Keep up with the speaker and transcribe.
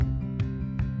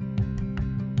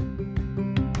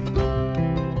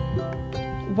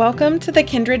Welcome to the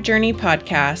Kindred Journey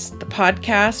podcast, the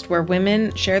podcast where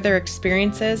women share their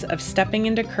experiences of stepping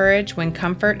into courage when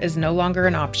comfort is no longer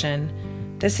an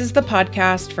option. This is the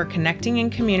podcast for connecting in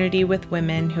community with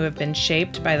women who have been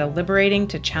shaped by the liberating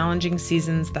to challenging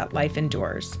seasons that life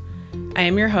endures. I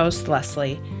am your host,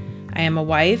 Leslie. I am a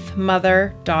wife,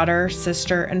 mother, daughter,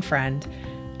 sister, and friend.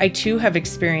 I too have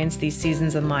experienced these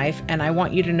seasons in life, and I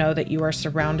want you to know that you are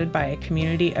surrounded by a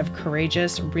community of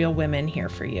courageous, real women here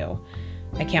for you.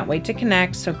 I can't wait to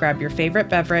connect, so grab your favorite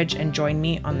beverage and join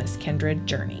me on this kindred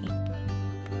journey.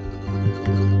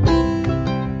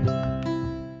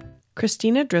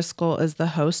 Kristina Driscoll is the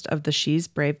host of the She's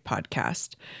Brave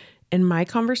podcast. In my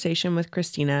conversation with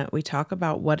Kristina, we talk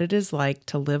about what it is like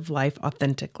to live life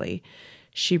authentically.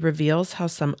 She reveals how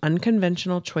some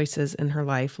unconventional choices in her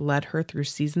life led her through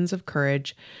seasons of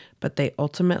courage, but they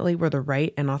ultimately were the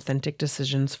right and authentic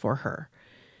decisions for her.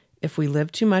 If we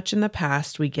live too much in the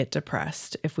past, we get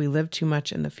depressed. If we live too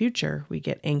much in the future, we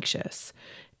get anxious.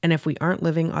 And if we aren't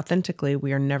living authentically,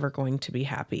 we are never going to be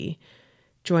happy.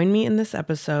 Join me in this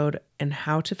episode and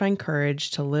how to find courage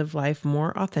to live life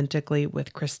more authentically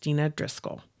with Kristina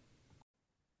Driscoll.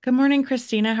 Good morning,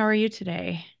 Kristina. How are you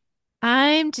today?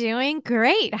 I'm doing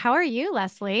great. How are you,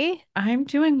 Leslie? I'm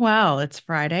doing well. It's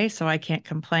Friday, so I can't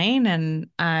complain, and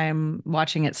I'm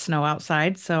watching it snow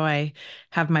outside, so I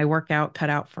have my workout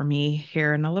cut out for me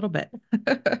here in a little bit.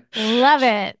 Love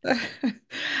it.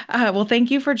 Well, thank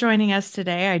you for joining us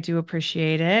today. I do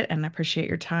appreciate it and appreciate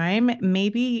your time.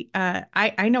 Maybe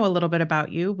I know a little bit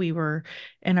about you. We were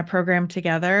in a program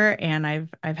together, and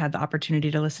I've had the opportunity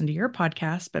to listen to your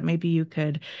podcast, but maybe you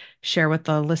could share with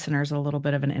the listeners a little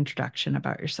bit of an introduction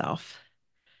about yourself.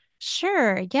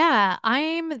 Sure. Yeah.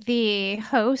 I'm the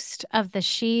host of the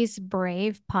She's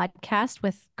Brave podcast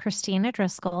with Kristina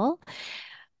Driscoll.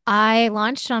 I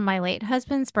launched on my late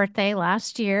husband's birthday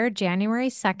last year, January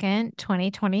 2nd,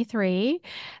 2023.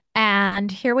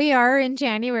 And here we are in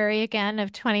January again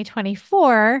of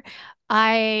 2024.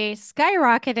 I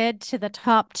skyrocketed to the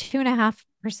top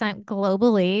 2.5%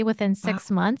 globally within Wow.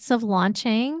 6 months of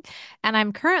launching. And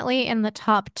I'm currently in the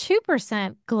top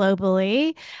 2%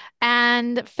 globally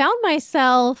and found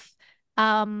myself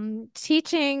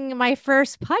teaching my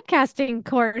first podcasting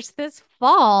course this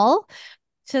fall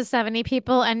to 70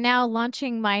 people and now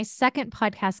launching my second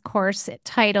podcast course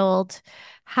titled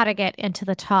How to Get into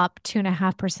the Top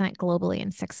 2.5% Globally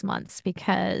in 6 months.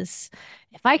 Because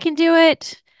if I can do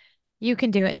it, you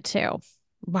can do it too.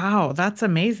 Wow, that's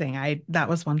amazing. That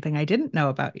was one thing I didn't know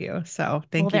about you. So Well,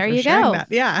 thank you there for you sharing go. that.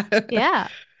 Yeah. Yeah.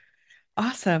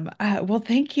 Awesome. Well,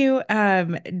 thank you.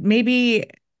 Maybe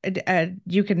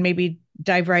you can maybe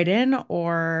dive right in,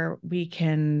 or we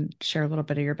can share a little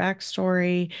bit of your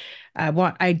backstory.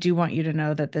 I do want you to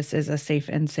know that this is a safe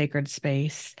and sacred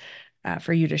space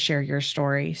for you to share your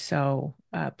story. So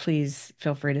please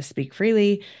feel free to speak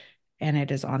freely, and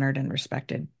it is honored and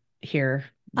respected here.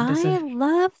 This is I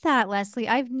love that, Leslie.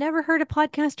 I've never heard a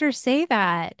podcaster say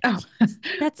that. oh,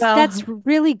 That's well.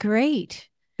 really great.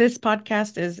 This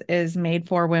podcast is made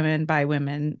for women by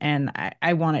women, and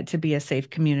I want it to be a safe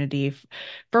community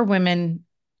for women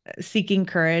seeking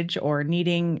courage or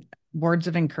needing words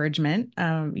of encouragement.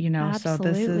 So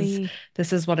Absolutely.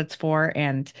 this is what it's for.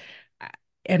 And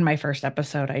in my first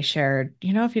episode, I shared,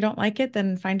 if you don't like it,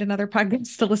 then find another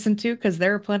podcast to listen to because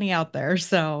there are plenty out there.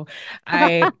 So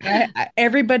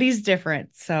everybody's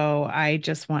different. So I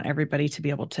just want everybody to be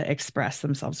able to express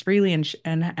themselves freely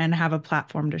and have a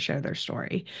platform to share their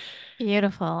story.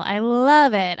 Beautiful. I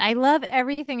love it. I love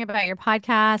everything about your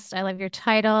podcast. I love your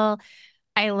title.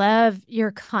 I love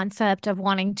your concept of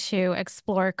wanting to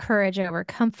explore courage over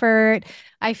comfort.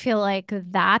 I feel like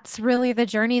that's really the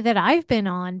journey that I've been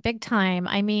on big time.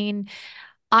 I mean,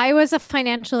 I was a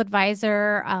financial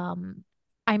advisor.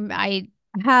 I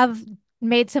have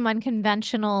made some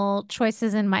unconventional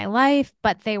choices in my life,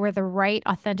 but they were the right,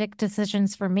 authentic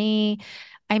decisions for me.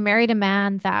 I married a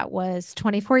man that was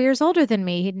 24 years older than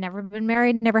me. He'd never been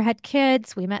married, never had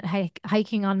kids. We met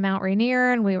hiking on Mount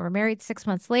Rainier, and we were married 6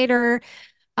 months later.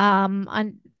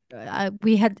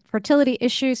 We had fertility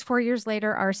issues 4 years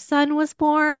later. Our son was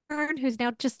born, who's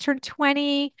now just turned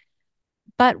 20.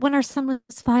 But when our son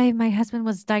was 5, my husband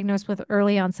was diagnosed with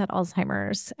early onset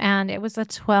Alzheimer's, and it was a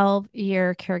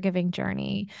 12-year caregiving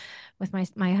journey with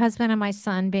my husband and my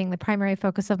son being the primary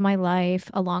focus of my life,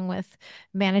 along with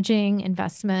managing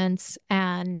investments.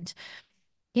 And,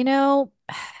 you know,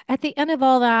 at the end of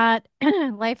all that,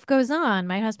 life goes on.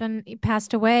 My husband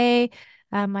passed away.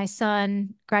 My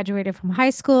son graduated from high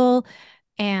school,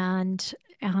 and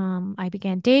I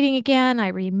began dating again. I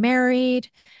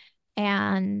remarried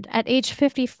and at age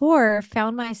 54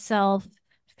 found myself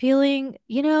feeling,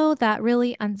 that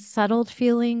really unsettled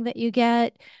feeling that you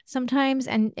get sometimes,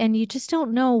 and you just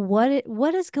don't know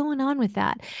what is going on with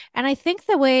that. And I think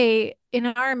the way in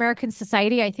our American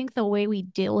society, I think the way we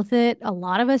deal with it, a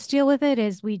lot of us deal with it,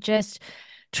 is we just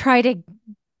try to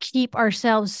keep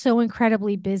ourselves so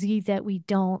incredibly busy that we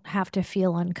don't have to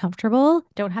feel uncomfortable,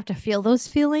 don't have to feel those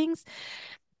feelings.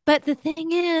 But the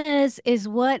thing is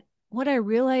what I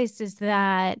realized is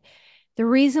that the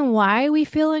reason why we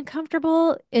feel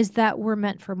uncomfortable is that we're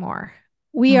meant for more.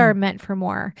 We are Mm. meant for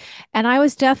more. And I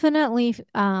was definitely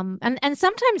and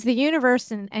sometimes the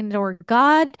universe and or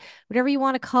God, whatever you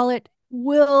want to call it,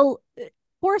 will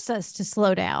force us to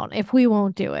slow down if we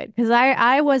won't do it. Because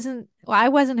I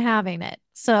wasn't having it.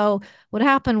 So what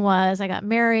happened was I got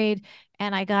married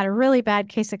and I got a really bad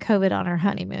case of COVID on our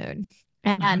honeymoon.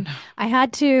 Oh And no. I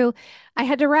had to I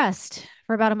had to rest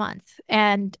for about a month.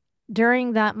 And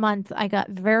during that month, I got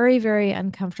very, very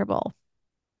uncomfortable.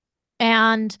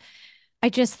 And I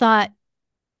just thought,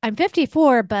 I'm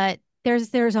 54, but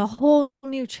there's a whole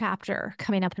new chapter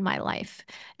coming up in my life.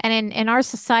 And in our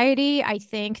society, I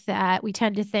think that we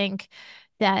tend to think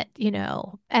that,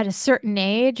 at a certain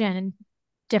age, and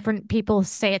different people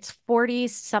say it's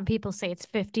 40s, some people say it's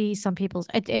 50, some people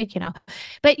but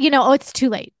it's too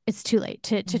late. It's too late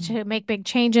to to Mm. to make big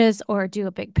changes or do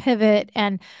a big pivot.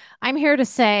 And I'm here to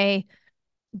say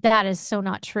that is so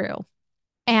not true.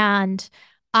 And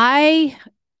I,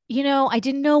 I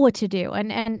didn't know what to do.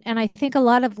 And I think a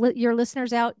lot of your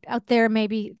listeners out there may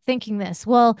be thinking this.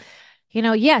 Well,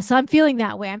 yes, I'm feeling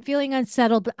that way. I'm feeling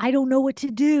unsettled, but I don't know what to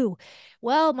do.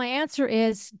 Well, my answer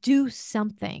is do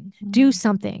something. Do Mm.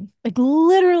 something. Like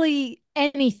literally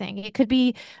anything. It could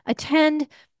be attend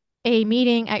a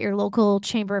meeting at your local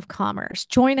chamber of commerce,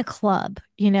 join a club,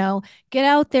 get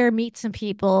out there, meet some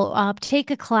people, take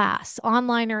a class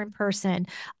online or in person.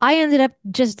 I ended up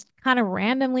just kind of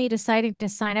randomly deciding to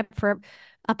sign up for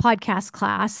a podcast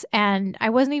class, and I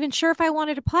wasn't even sure if I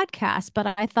wanted a podcast,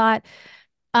 but I thought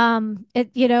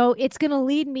it's going to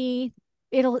lead me,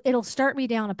 it'll start me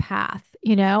down a path,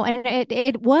 and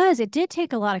it did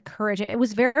take a lot of courage. It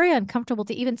was very uncomfortable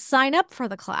to even sign up for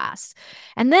the class.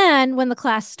 And then when the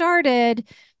class started,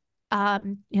 a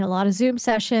lot of Zoom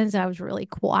sessions, I was really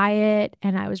quiet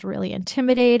and I was really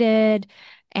intimidated,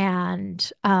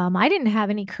 and I didn't have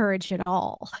any courage at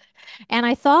all. And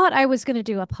I thought I was going to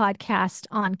do a podcast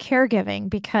on caregiving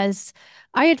because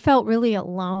I had felt really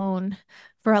alone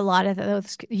for a lot of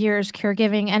those years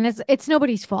caregiving, and it's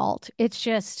nobody's fault. It's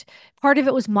just part of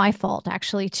it was my fault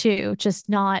actually too, just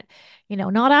not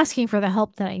asking for the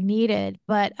help that I needed.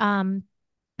 But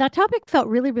that topic felt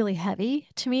really, really heavy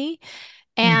to me.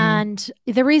 Mm-hmm. And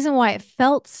the reason why it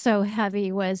felt so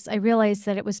heavy was I realized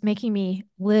that it was making me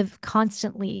live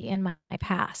constantly in my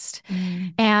past.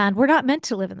 Mm. And we're not meant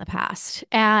to live in the past.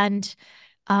 And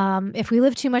if we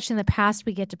live too much in the past,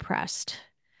 we get depressed.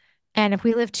 And if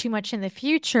we live too much in the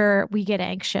future, we get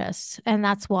anxious. And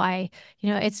that's why,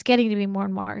 it's getting to be more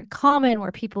and more common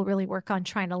where people really work on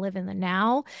trying to live in the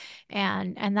now.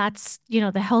 And that's,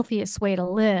 the healthiest way to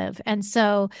live. And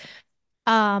so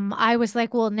I was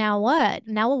like, well, now what?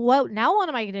 Now what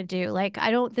am I going to do? Like,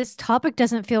 this topic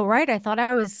doesn't feel right. I thought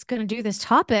I was going to do this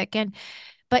topic.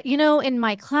 But in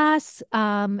my class,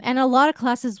 and a lot of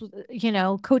classes,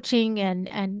 coaching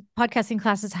and podcasting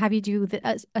classes have you do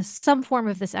some form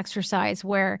of this exercise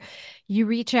where you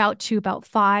reach out to about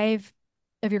five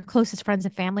of your closest friends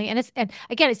and family. And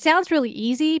again, it sounds really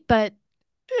easy, but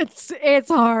it's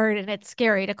hard and it's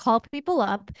scary to call people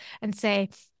up and say,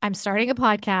 I'm starting a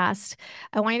podcast.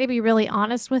 I want you to be really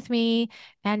honest with me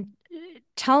and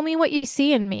tell me what you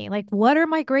see in me. Like, what are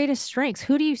my greatest strengths?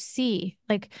 Who do you see?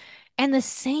 Like, and the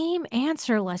same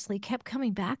answer, Leslie, kept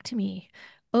coming back to me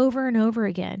over and over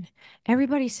again.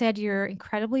 Everybody said you're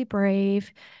incredibly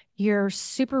brave, you're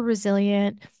super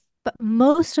resilient, but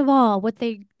most of all, what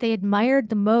they admired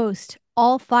the most,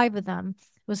 all five of them,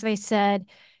 was they said,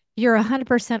 you're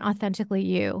 100% authentically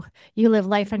you. You live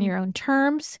life on Mm. your own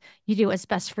terms. You do what's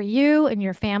best for you and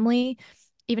your family,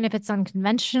 even if it's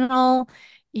unconventional.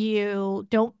 You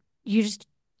don't, you just,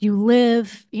 you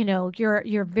live,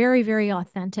 you're very, very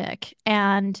authentic.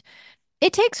 And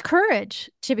it takes courage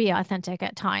to be authentic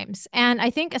at times. And I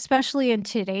think, especially in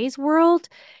today's world,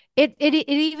 it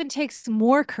even takes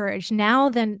more courage now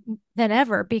than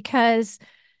ever, because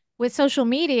with social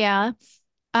media,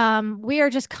 we are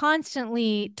just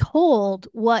constantly told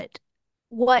what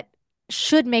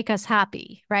should make us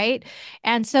happy, right?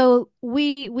 And so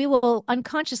we will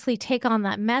unconsciously take on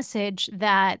that message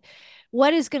that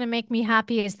what is going to make me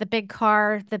happy is the big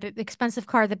car, the expensive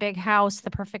car, the big house, the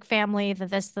perfect family, the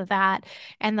this, the that,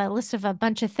 and the list of a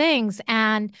bunch of things.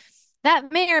 And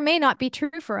that may or may not be true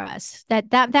for us.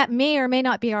 That may or may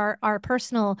not be our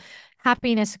personal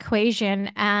happiness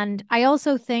equation. And I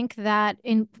also think that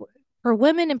in for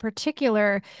women in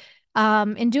particular,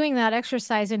 in doing that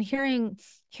exercise and hearing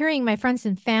my friends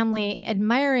and family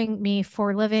admiring me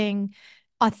for living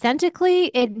authentically,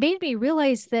 it made me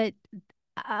realize that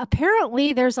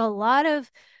apparently there's a lot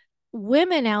of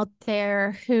women out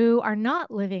there who are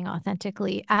not living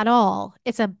authentically at all.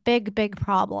 It's a big, big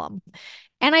problem.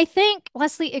 And I think,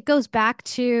 Leslie, it goes back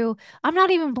to I'm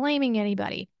not even blaming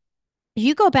anybody.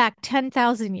 You go back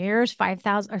 10,000 years,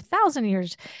 5,000 or 1,000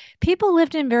 years, people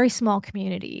lived in very small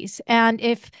communities. And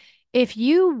if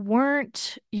you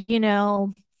weren't, you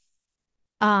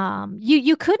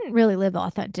couldn't really live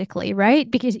authentically,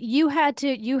 right? Because you had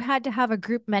to have a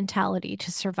group mentality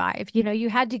to survive. You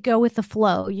had to go with the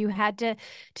flow. You had to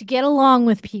get along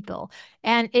with people.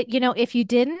 And if you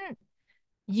didn't,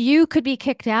 you could be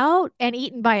kicked out and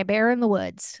eaten by a bear in the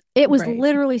woods. It was Right.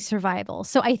 literally survival.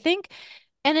 So I think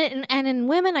and in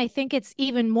women, I think it's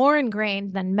even more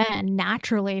ingrained than men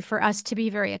naturally for us to be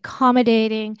very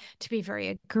accommodating, to be very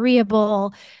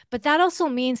agreeable. But that also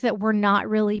means that we're not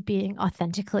really being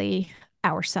authentically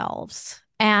ourselves.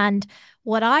 And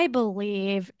what I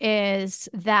believe is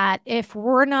that if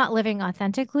we're not living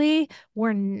authentically,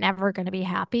 we're never going to be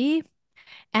happy.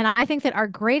 And I think that our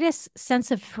greatest sense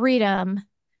of freedom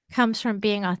comes from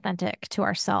being authentic to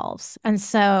ourselves. And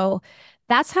so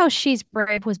that's how She's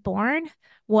Brave was born,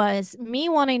 was me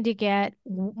wanting to get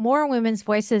more women's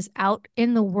voices out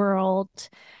in the world,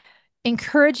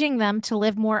 encouraging them to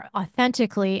live more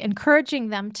authentically, encouraging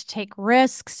them to take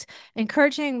risks,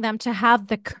 encouraging them to have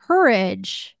the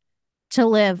courage to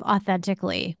live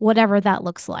authentically, whatever that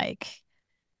looks like.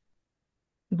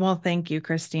 Well, thank you,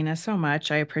 Christina, so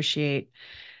much. I appreciate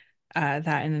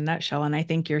that in a nutshell. And I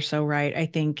think you're so right. I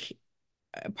think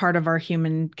part of our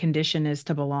human condition is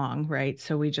to belong, right?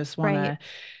 So we just want Right. to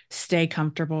stay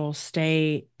comfortable,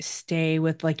 stay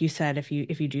with, like you said, if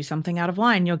you do something out of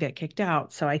line, you'll get kicked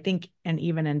out. So I think, and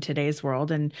even in today's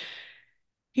world, and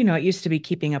it used to be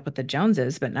keeping up with the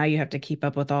Joneses, but now you have to keep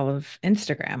up with all of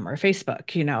Instagram or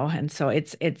Facebook, and so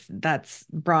it's that's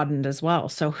broadened as well.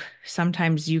 So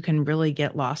sometimes you can really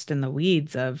get lost in the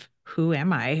weeds of who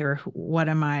am I, or what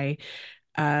am I,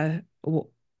 uh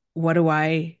what do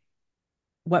I,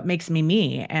 what makes me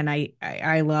me. And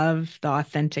I love the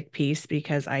authentic piece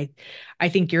because I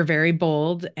think you're very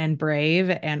bold and brave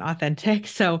and authentic.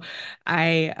 So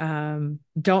I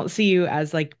don't see you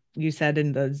as, like you said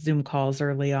in the Zoom calls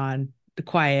early on, the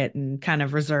quiet and kind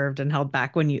of reserved and held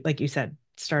back. When you, like you said,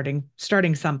 starting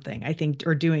something, I think,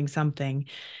 or doing something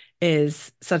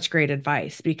is such great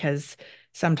advice, because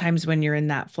sometimes when you're in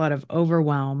that flood of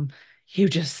overwhelm, you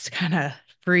just kind of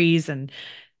freeze and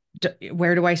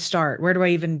where do I start? Where do I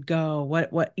even go?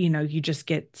 What, you just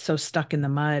get so stuck in the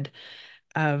mud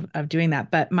of doing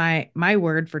that. But my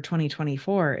word for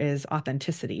 2024 is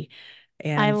authenticity.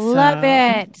 I And love so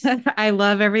it. I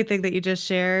love everything that you just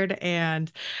shared,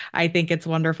 and I think it's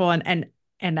wonderful. And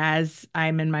as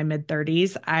I'm in my mid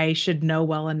 30s, I should know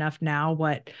well enough now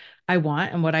what I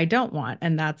want and what I don't want.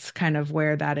 And that's kind of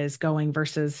where that is going,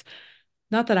 versus,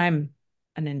 not that I'm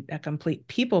a complete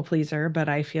people pleaser, but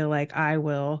I feel like I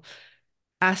will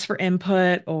ask for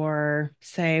input or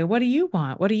say, what do you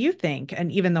want? What do you think?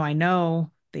 And even though I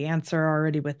know the answer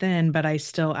already within, but I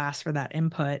still ask for that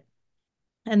input.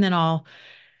 And then I'll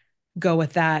go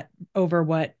with that over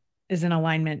what is in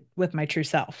alignment with my true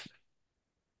self.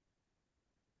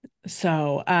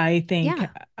 So I think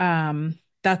Yeah.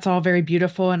 that's all very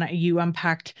beautiful. And you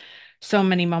unpacked so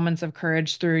many moments of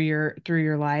courage through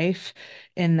your life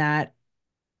in that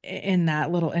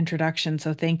little introduction.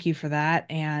 So thank you for that.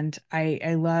 And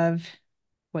I love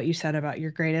what you said about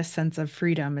your greatest sense of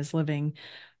freedom is living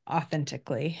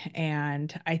authentically.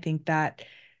 And I think that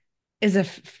is a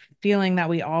feeling that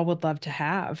we all would love to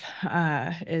have,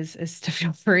 is to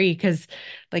feel free. Because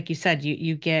like you said,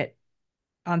 you get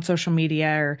on social media,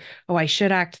 or, oh, I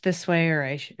should act this way, or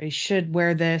I should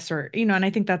wear this, or, and I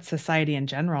think that's society in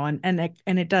general. And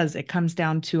it comes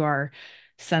down to our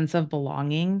sense of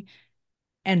belonging.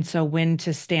 And so when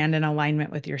to stand in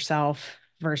alignment with yourself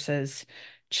versus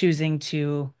choosing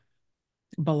to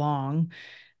belong,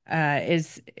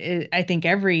 is I think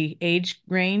every age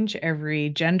range, every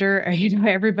gender,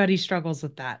 everybody struggles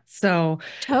with that. So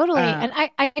Totally. uh And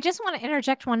I just want to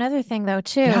interject one other thing though,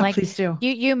 too. yeah, Like please do.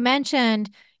 you mentioned,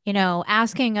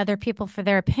 asking other people for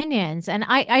their opinions. And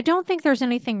I don't think there's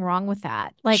anything wrong with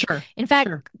that. Like, Sure. in fact,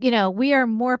 Sure. we are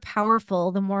more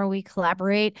powerful the more we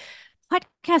collaborate.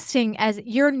 Podcasting, as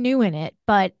you're new in it,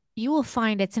 but you will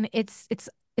find it's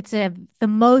it's the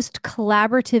most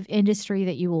collaborative industry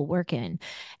that you will work in.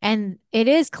 And it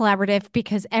is collaborative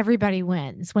because everybody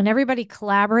wins. When everybody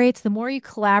collaborates, the more you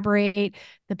collaborate,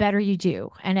 the better you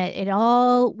do. And it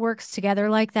all works together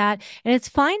like that. And it's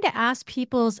fine to ask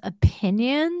people's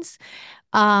opinions.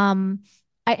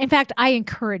 In fact, I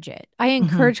encourage it. I Hmm.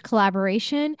 encourage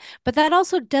collaboration, but that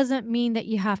also doesn't mean that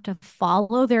you have to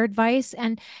follow their advice.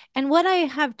 And what I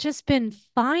have just been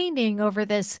finding over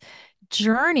this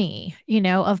journey,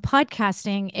 of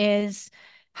podcasting is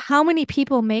how many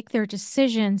people make their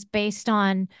decisions based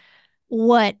on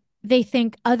what they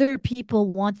think other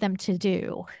people want them to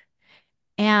do.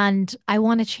 And I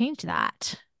want to change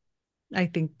that. I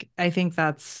think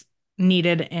that's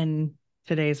needed in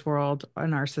today's world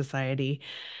in our society.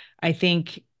 I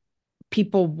think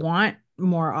people want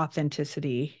more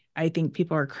authenticity. I think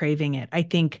people are craving it. I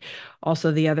think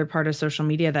also the other part of social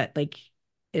media that like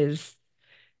is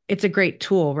it's a great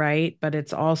tool, right? But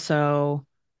it's also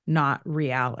not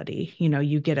reality.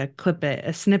 You get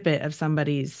a snippet of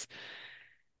somebody's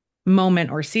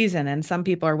moment or season, and some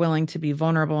people are willing to be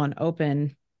vulnerable and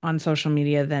open on social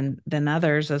media than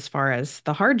others as far as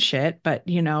the hard shit. But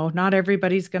not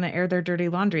everybody's going to air their dirty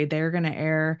laundry. They're going to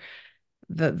air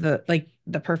the like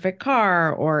the perfect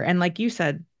car, or and like you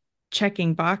said,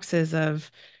 checking boxes of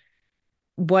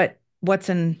what's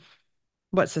in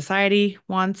what society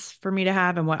wants for me to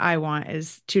have and what I want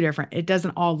is two different. It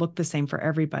doesn't all look the same for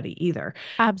everybody either.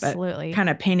 But Absolutely. kind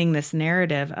of painting this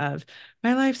narrative of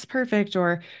my life's perfect,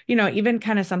 or, even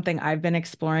kind of something I've been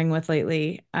exploring with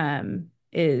lately,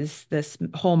 is this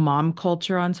whole mom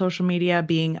culture on social media,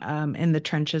 being in the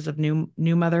trenches of new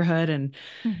motherhood. And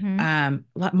Hmm.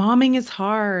 momming is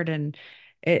hard, and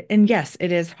yes,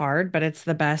 it is hard, but it's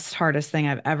the best, hardest thing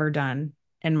I've ever done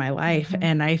in my life. Hmm.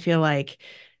 And I feel like,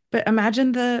 but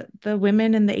imagine the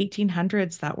women in the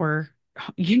 1800s that were,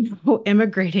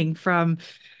 immigrating from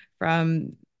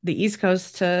the East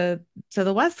Coast to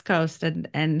the West Coast,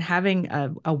 and having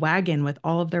a wagon with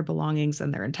all of their belongings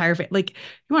and their entire like,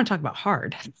 you want to talk about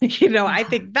hard. I Yeah.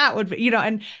 think that would be,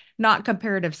 and not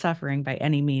comparative suffering by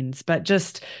any means, but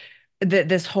just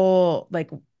this whole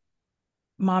like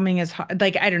momming is hard.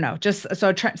 Like, I don't know, just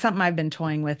so something I've been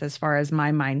toying with as far as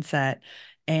my mindset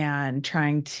and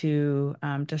trying to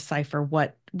decipher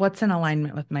what's in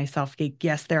alignment with myself.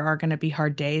 Yes, there are going to be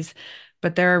hard days,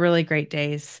 but there are really great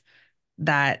days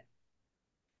that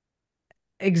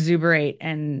exuberate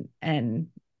and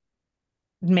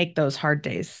make those hard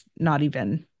days not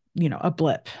even, a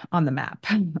blip on the map.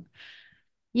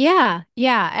 Yeah,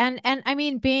 yeah. And I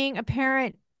mean, being a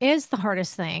parent is the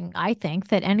hardest thing I think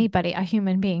that anybody, a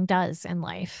human being does in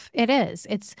life. It is.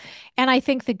 And I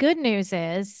think the good news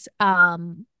is,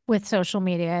 with social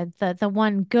media, the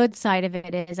one good side of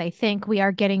it is I think we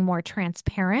are getting more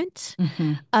transparent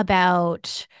Hmm.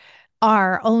 about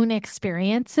our own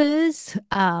experiences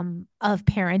of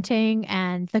parenting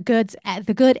and the good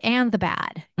and the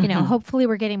bad. Hmm. Hopefully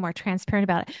we're getting more transparent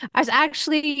about it. I was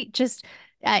actually just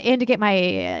in to get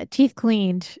my teeth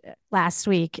cleaned last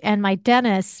week, and my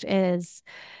dentist is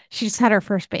she just had her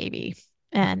first baby,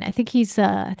 and I think he's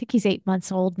 8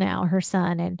 months old now, her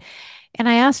son, and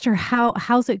I asked her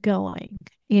how's it going,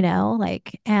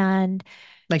 like, and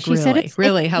Like, she said really, it's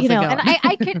really, how's it and going?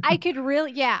 I could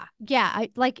really, yeah,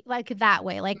 like that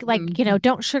way, like, Mhm.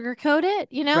 don't sugarcoat it,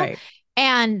 Right.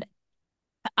 and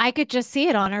I could just see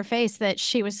it on her face that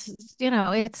she was,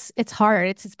 it's hard.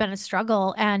 It's been a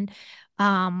struggle. And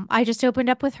I just opened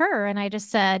up with her and I just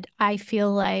said, I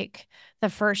feel like the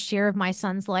first year of my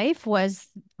son's life was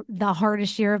the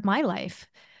hardest year of my life.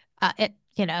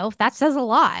 That says a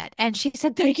lot. And she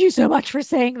said, thank you so much for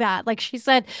saying that. Like she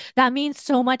said, that means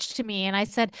so much to me. And I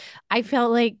said, I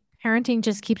felt like parenting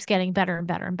just keeps getting better and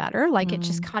better and better. Like it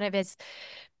just Mm. kind of is,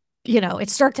 it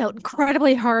starts out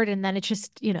incredibly hard and then it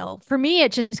just, for me,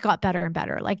 it just got better and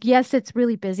better. Like, yes, it's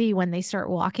really busy when they start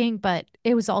walking, but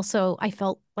it was also, I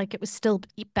felt like it was still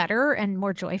better and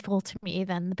more joyful to me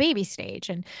than the baby stage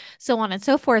and so on and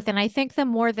so forth. And I think the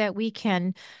more that we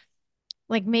can,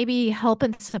 like, maybe help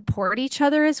and support each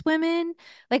other as women,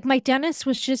 like, my dentist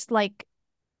was just like,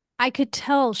 I could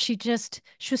tell she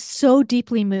was so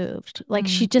deeply moved. Like,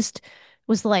 she Mm. just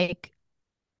was like,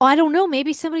 I don't know,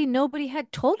 maybe nobody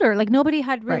had told her. Like nobody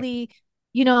had Right. really,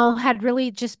 had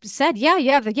really just said, yeah,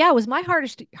 it was my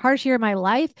hardest year of my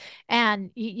life.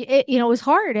 And it was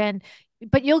hard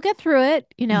but you'll get through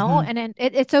it, Hmm. and then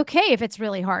it's okay if it's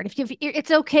really hard.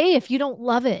 It's okay if you don't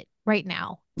love it right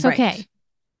now. It's Right. okay.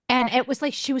 And it was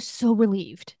like she was so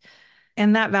relieved.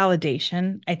 And that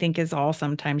validation, I think, is all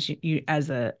sometimes you as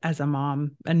a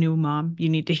mom, a new mom, you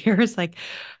need to hear is like,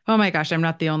 oh my gosh, I'm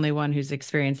not the only one who's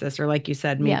experienced this. Or like you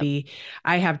said, Yep. maybe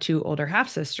I have two older half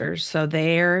sisters, so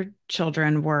their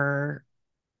children were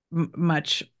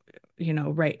much,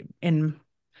 right in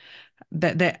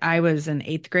that I was in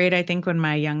eighth grade, I think, when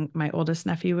my oldest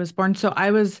nephew was born. So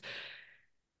I was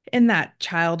in that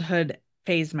childhood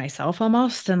phase myself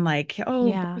almost, and like,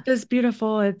 oh, Yeah. birth is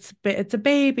beautiful, it's a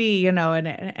baby,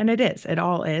 and it is, it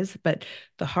all is, but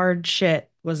the hard shit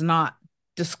was not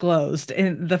disclosed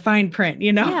in the fine print,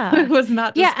 it Yeah. was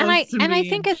not Yeah, disclosed to and I me.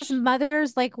 think as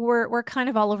mothers, like we're kind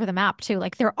of all over the map too.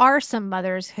 Like there are some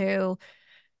mothers who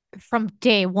from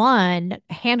day one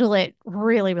handle it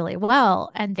really, really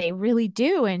well, and they really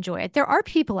do enjoy it. There are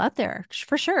people out there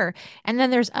for sure. And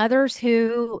then there's others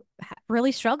who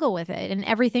really struggle with it and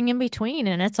everything in between,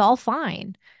 and it's all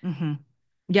fine, Hmm.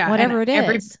 Yeah, and whatever it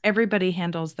is. everybody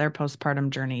handles their postpartum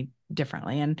journey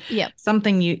differently. And Yep.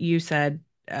 something you said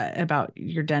about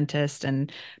your dentist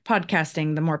and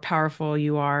podcasting, the more powerful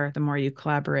you are, the more you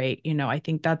collaborate. I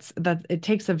think that it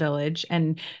takes a village,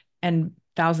 and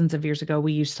thousands of years ago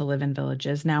we used to live in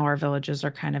villages. Now our villages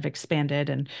are kind of expanded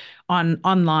and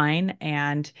online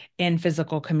and in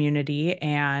physical community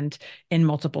and in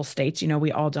multiple states.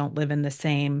 We all don't live in the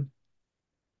same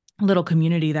little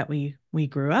community that we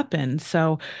grew up in.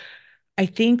 So I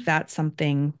think that's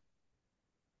something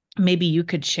maybe you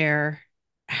could share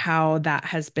how that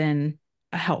has been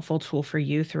a helpful tool for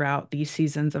you throughout these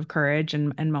seasons of courage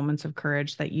and moments of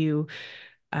courage that you've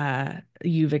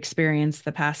experienced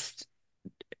the past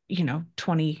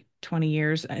 20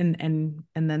 years and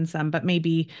then some, but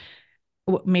maybe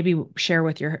share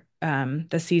with your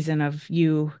the season of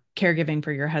you caregiving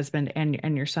for your husband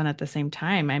and your son at the same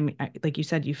time. I mean, like you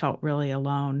said, you felt really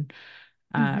alone,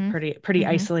 Mm-hmm. pretty Mm-hmm.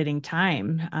 isolating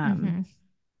time. Mm-hmm.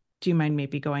 Do you mind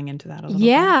maybe going into that a little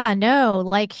bit? Yeah, no,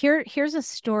 like here's a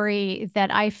story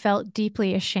that I felt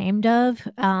deeply ashamed of.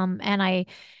 And I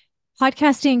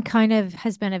podcasting kind of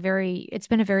has been it's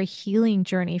been a very healing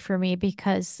journey for me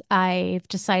because I've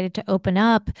decided to open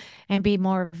up and be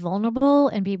more vulnerable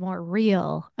and be more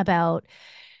real about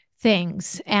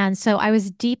things. And so I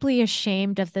was deeply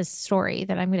ashamed of this story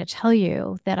that I'm going to tell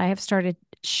you that I have started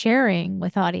sharing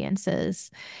with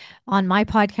audiences on my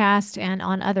podcast and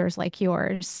on others like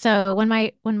yours. So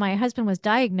when my husband was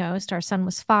diagnosed, our son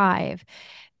was 5,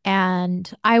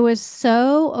 and I was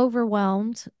so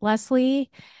overwhelmed,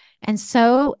 Leslie, and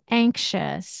so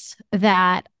anxious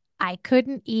that I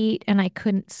couldn't eat and I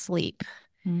couldn't sleep.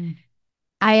 Mm,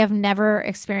 I have never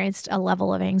experienced a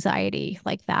level of anxiety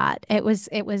like that. It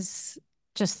was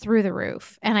just through the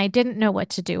roof, and I didn't know what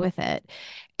to do with it.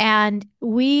 And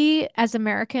we as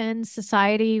American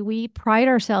society, we pride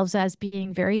ourselves as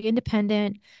being very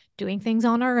independent, doing things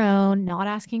on our own, not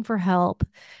asking for help.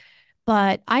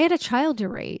 But I had a child to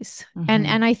raise. And mhm,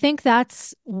 and I think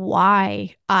that's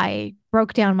why I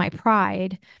broke down my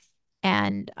pride,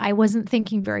 and I wasn't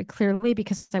thinking very clearly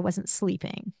because I wasn't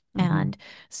sleeping. mhm, And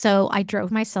so I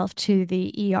drove myself to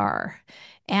the ER.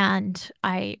 And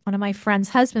one of my friend's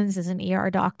husbands is an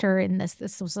ER doctor in this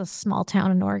was a small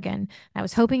town in Oregon. I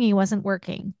was hoping he wasn't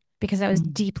working because I was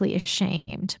mm. deeply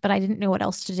ashamed, but I didn't know what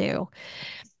else to do.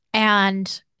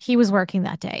 And he was working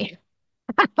that day,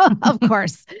 of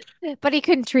course, but he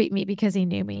couldn't treat me because he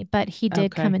knew me. But he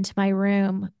did come Okay. into my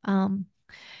room.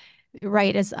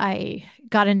 Right as I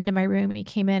got into my room, he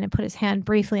came in and put his hand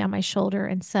briefly on my shoulder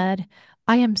and said,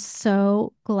 I am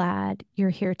so glad you're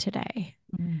here today.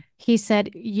 Mm, He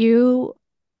said,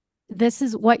 this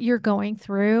is what you're going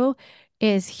through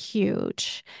is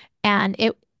huge. And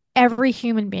every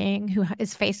human being who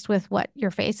is faced with what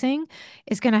you're facing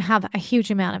is going to have a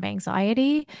huge amount of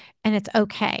anxiety, and it's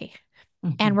okay.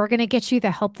 And mhm, we're going to get you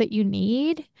the help that you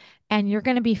need, and you're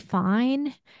going to be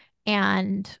fine.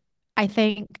 And I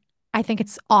think I think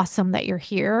it's awesome that you're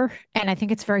here, and I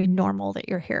think it's very normal that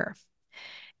you're here.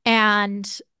 And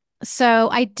so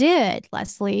I did,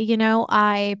 Leslie,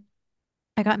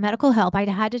 I got medical help. I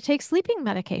had to take sleeping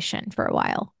medication for a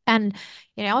while. And,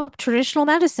 traditional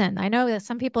medicine. I know that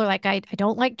some people are like, I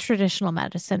don't like traditional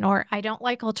medicine, or I don't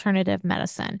like alternative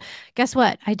medicine. Guess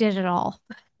what? I did it all.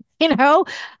 You know,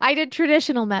 I did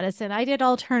traditional medicine, I did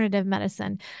alternative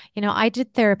medicine, I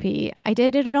did therapy, I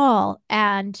did it all.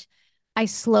 And I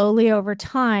slowly over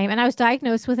time, and I was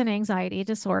diagnosed with an anxiety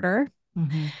disorder.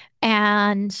 mhm,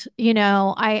 And,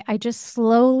 I just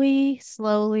slowly,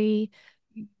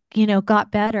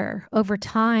 got better over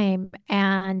time.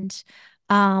 And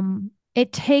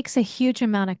it takes a huge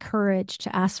amount of courage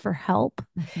to ask for help.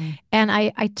 mhm, And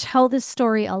I tell this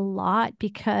story a lot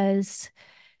because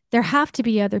there have to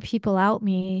be other people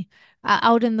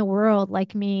out in the world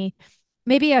like me,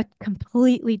 maybe a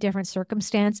completely different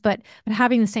circumstance, but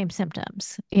having the same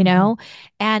symptoms, you Hmm. know?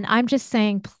 And I'm just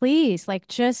saying, please, like,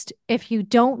 just if you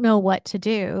don't know what to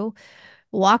do,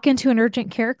 walk into an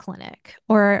urgent care clinic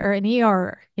or an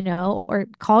ER, or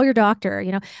call your doctor,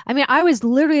 I mean, I was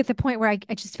literally at the point where I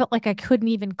just felt like I couldn't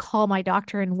even call my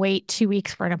doctor and wait 2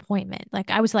 weeks for an appointment.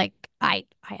 Like I was like, I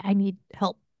need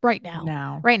help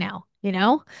Now. right now, you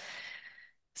know?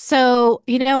 So,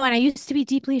 and I used to be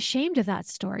deeply ashamed of that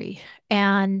story.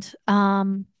 And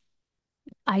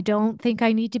I don't think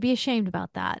I need to be ashamed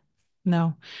about that.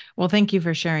 No. Well, thank you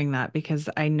for sharing that because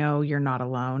I know you're not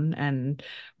alone. And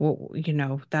well,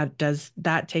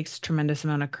 that takes tremendous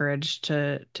amount of courage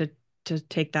to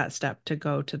take that step to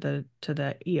go to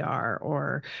the ER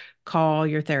or call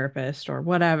your therapist or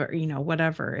whatever,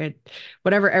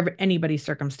 whatever anybody's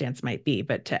circumstance might be,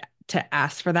 but to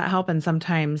ask for that help. And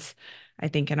sometimes I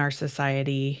think in our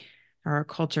society or our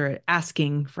culture,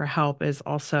 asking for help is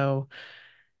also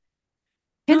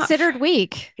not. Considered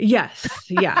weak. Yes.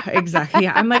 Yeah, exactly.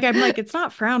 Yeah. I'm like, it's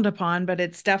not frowned upon, but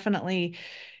it's definitely,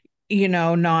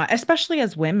 not, especially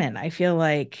as women. I feel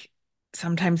like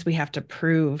sometimes we have to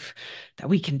prove that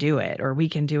we can do it or we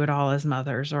can do it all as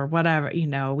mothers or whatever,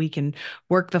 we can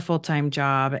work the full-time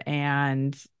job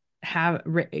and have,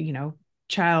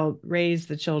 child raise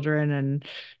the children and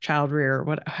child rear,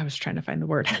 what I was trying to find the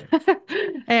word.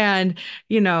 And,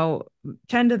 you know,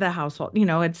 tend to the household.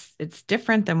 It's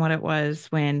different than what it was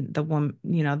when the woman,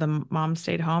 the mom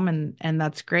stayed home and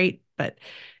that's great, but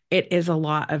it is a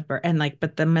lot of and like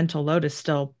but the mental load is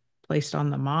still placed on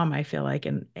the mom. I feel like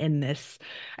in this,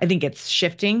 I think it's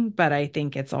shifting, but I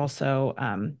think it's also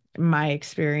my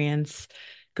experience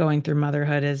going through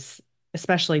motherhood is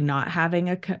especially not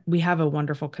having we have a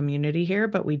wonderful community here,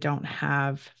 but we don't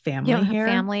have You family don't have here.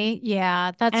 family.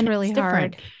 Yeah, that's And really it's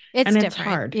hard. different. It's And it's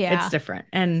different. hard. It's Yeah. different.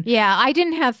 And Yeah, I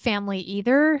didn't have family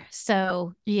either.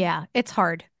 So, yeah, it's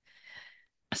hard.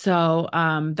 so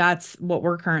that's what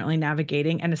we're currently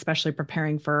navigating and especially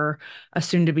preparing for a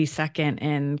soon to be second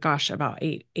in gosh, about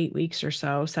 8 weeks or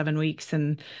so, 7 weeks,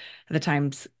 and the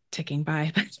time's ticking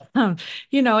by. But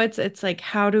it's like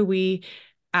how do we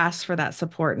ask for that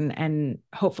support and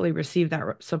hopefully receive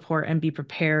that support and be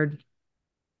prepared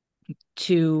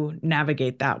to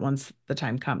navigate that once the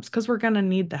time comes because we're going to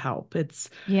need the help.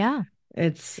 Yeah.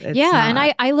 It's Yeah, and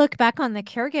not. I look back on the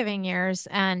caregiving years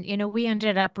and we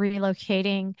ended up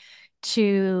relocating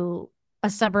to a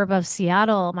suburb of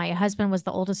Seattle. My husband was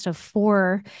the oldest of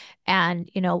four and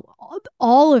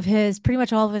all of his pretty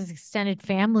much all of his extended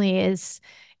family is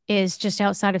just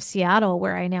outside of Seattle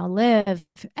where I now live.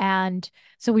 And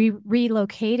so we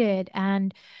relocated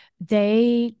and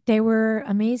they were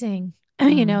amazing.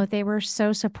 Mm, They were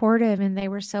so supportive and they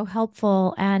were so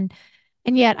helpful and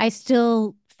yet I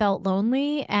still felt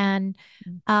lonely and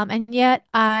yet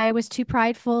I was too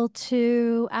prideful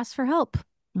to ask for help,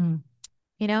 mm,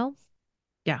 you know?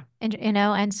 yeah,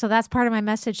 And so that's part of my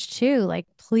message too. Like,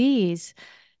 please,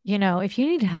 if you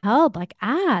need help, like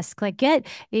ask, like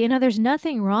there's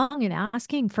nothing wrong in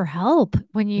asking for help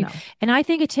no. and I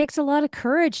think it takes a lot of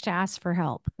courage to ask for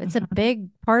help. It's a Mhm. big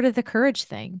part of the courage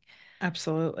thing.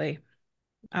 Absolutely.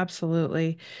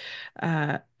 Absolutely.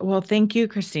 Well, thank you,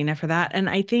 Kristina, for that. And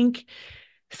I think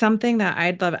something that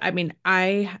I'd love, I mean,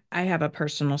 I have a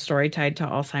personal story tied to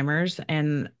Alzheimer's,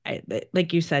 and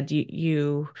like you said,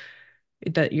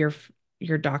 that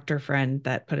your doctor friend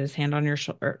that put his hand on your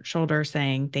shoulder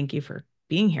saying thank you for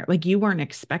being here. Like you weren't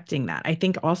expecting that. I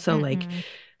think also like Mm-mm.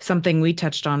 something we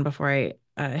touched on before I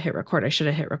hit record. I should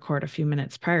have hit record a few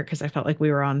minutes prior because I felt like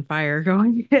we were on fire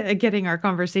going, getting our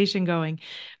conversation going.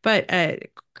 But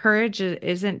courage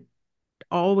isn't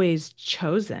always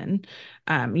chosen.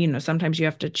 Sometimes you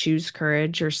have to choose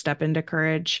courage or step into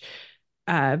courage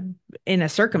uh, in a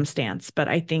circumstance. But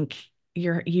I think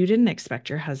you didn't expect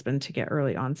your husband to get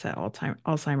early onset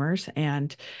Alzheimer's,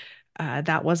 and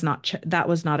that was not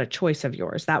a choice of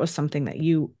yours. That was something that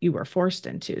you were forced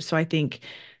into. So I think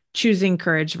choosing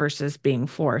courage versus being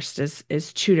forced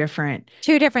is two different.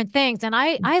 Two different things. And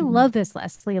I Mhm. love this,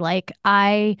 Leslie. Like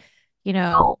my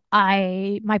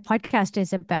podcast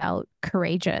is about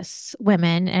courageous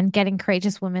women and getting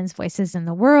courageous women's voices in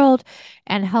the world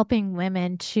and helping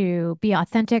women to be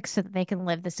authentic so that they can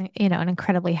live this, an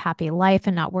incredibly happy life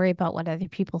and not worry about what other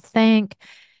people think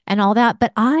and all that.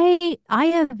 But I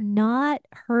have not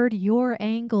heard your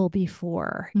angle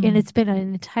before. And Mm, it's been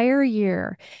an entire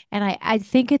year. And I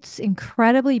think it's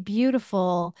incredibly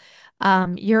beautiful,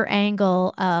 your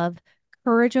angle of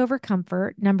courage over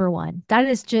comfort, number one. That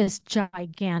is just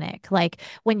gigantic. Like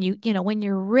when when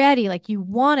you're ready, like you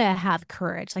want to have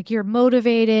courage, like you're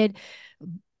motivated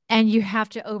and you have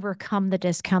to overcome the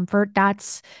discomfort.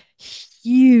 That's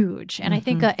huge. And I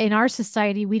think Hmm. in our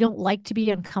society, we don't like to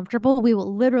be uncomfortable. We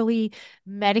will literally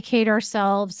medicate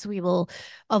ourselves. We will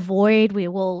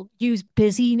use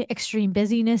extreme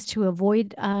busyness to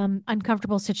avoid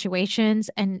uncomfortable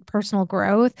situations and personal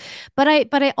growth. But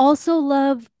I also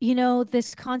love,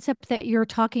 this concept that you're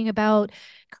talking about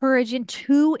courage in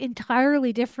two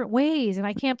entirely different ways. And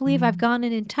I can't believe I've gone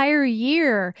an entire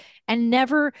year and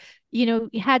never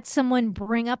had someone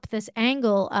bring up this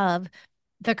angle of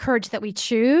the courage that we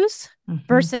choose Hmm.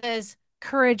 versus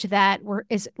courage that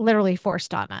is literally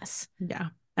forced on us. Yeah.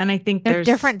 And I think They're there's,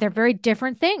 different. They're very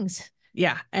different things.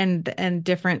 yeah, and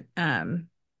different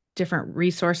different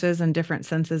resources and different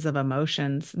senses of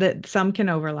emotions that some can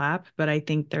overlap, but I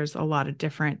think there's a lot of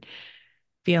different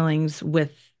feelings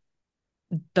with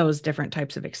those different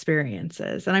types of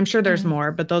experiences. And I'm sure there's Mm,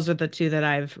 more, but those are the two that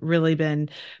I've really been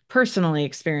personally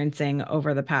experiencing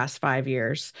over the past 5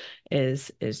 years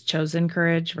is chosen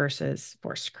courage versus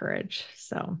forced courage.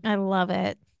 So, I love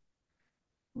it.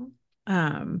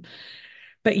 um,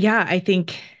 but yeah, I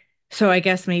think so. I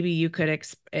guess maybe you could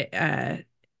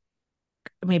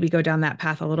maybe go down that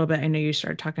path a little bit. I know you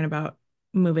started talking about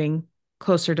moving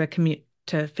closer to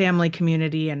to family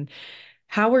community, and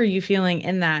how were you feeling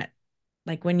in that?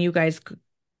 Like when you guys,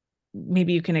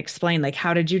 maybe you can explain, like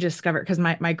how did you discover? Because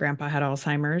my grandpa had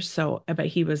Alzheimer's, so but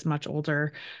he was much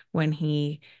older when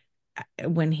he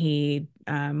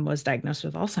was diagnosed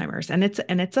with Alzheimer's, and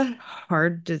it's a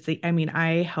hard disease. I mean,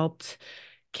 I helped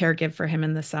caregive for him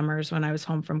in the summers when I was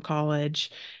home from college,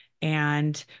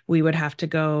 and we would have to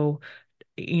go,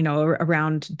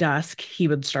 around dusk, he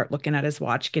would start looking at his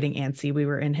watch, getting antsy. We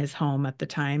were in his home at the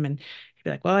time, and he'd be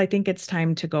like, "Well, I think it's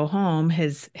time to go home."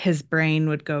 His brain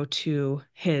would go to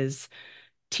his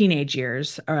teenage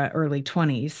years, early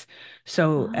 20s.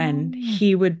 So, and Oh,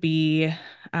 he would be,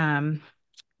 um,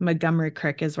 Montgomery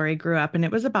Creek is where he grew up, and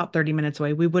it was about 30 minutes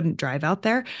away. We wouldn't drive out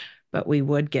there, but we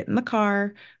would get in the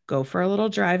car, go for a little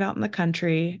drive out in the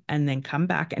country, and then come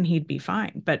back, and he'd be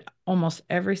fine. But almost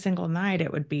every single night,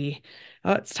 it would be,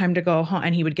 "Oh, it's time to go home."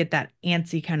 And he would get that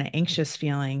antsy, kind of anxious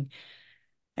feeling,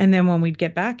 and then when we'd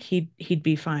get back, he'd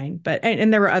be fine. But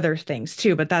and there were other things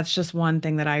too, but that's just one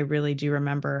thing that I really do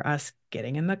remember, us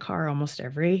getting in the car almost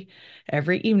every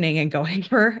evening and going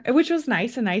for, which was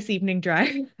nice, a nice evening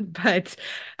drive. But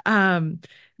um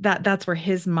that's where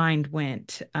his mind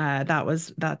went.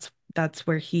 That's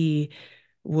where he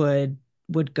would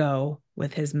would go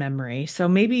with his memory. So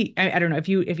maybe I don't know if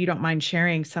you don't mind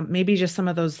sharing maybe just some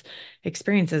of those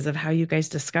experiences of how you guys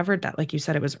discovered that. Like you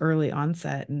said, it was early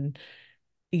onset, and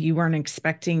you weren't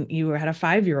expecting, you had a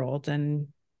 5-year-old, and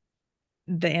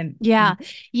then yeah.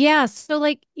 Yeah. So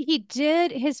like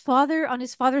on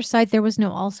his father's side, there was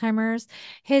no Alzheimer's.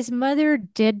 His mother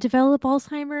did develop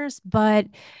Alzheimer's, but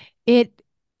it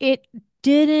it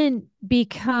didn't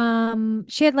become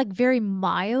she had like very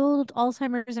mild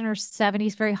Alzheimer's in her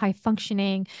 70s, very high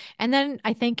functioning. And then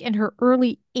I think in her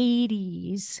early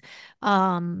 80s,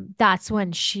 that's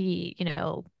when she,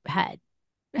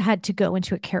 had to go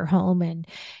into a care home and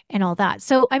all that.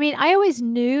 So I mean, I always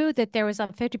knew that there was a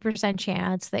 50%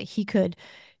 chance that he could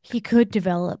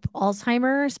develop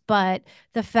Alzheimer's, but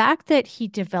the fact that he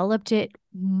developed it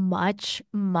much,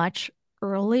 much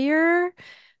earlier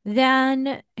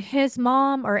than his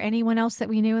mom or anyone else that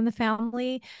we knew in the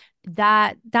family,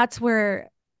 that's where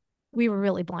we were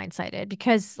really blindsided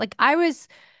because like I was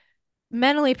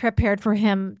mentally prepared for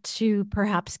him to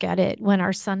perhaps get it when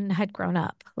our son had grown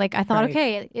up. Like I thought, right,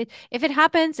 okay, if it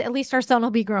happens, at least our son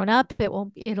will be grown up.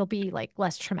 It'll be like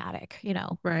less traumatic,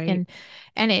 right,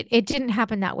 and it didn't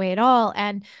happen that way at all.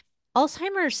 And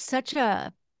Alzheimer's is such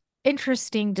a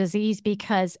interesting disease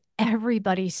because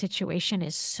everybody's situation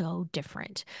is so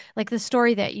different. Like the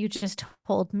story that you just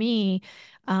told me,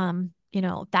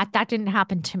 that didn't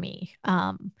happen to me.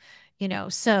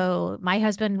 So my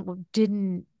husband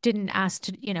didn't ask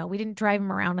to, we didn't drive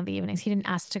him around in the evenings. He didn't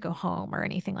ask to go home or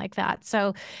anything like that.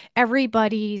 So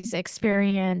everybody's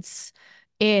experience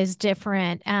is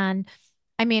different. And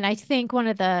I mean, I think one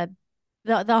of the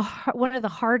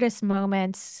hardest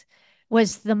moments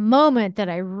was the moment that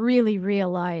I really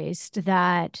realized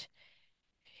that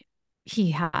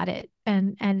he had it.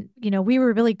 And we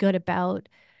were really good about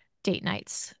date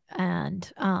nights.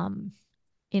 And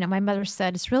my mother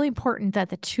said it's really important that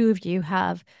the two of you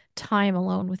have time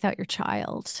alone without your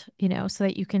child, so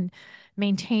that you can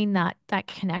maintain that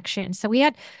connection. So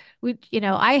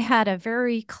I had a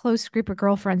very close group of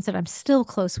girlfriends that I'm still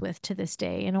close with to this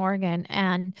day in Oregon.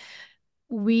 And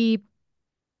we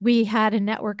we had a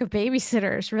network of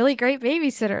babysitters, really great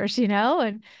babysitters,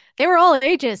 and they were all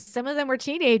ages. Some of them were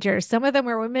teenagers, some of them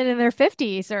were women in their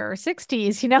 50s or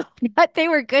 60s, but they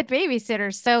were good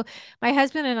babysitters. So my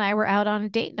husband and I were out on a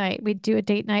date night. We'd do a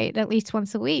date night at least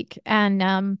once a week.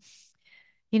 And,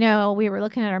 we were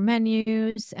looking at our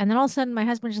menus. And then all of a sudden, my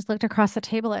husband just looked across the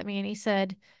table at me and he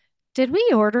said, "Did we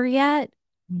order yet?"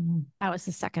 Mm. That was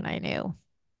the second I knew.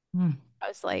 Mm. I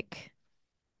was like,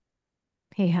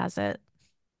 he has it.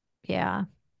 Yeah,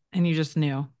 And you just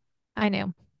knew. I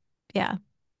knew. Yeah.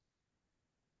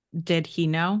 Did he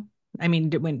know? I mean,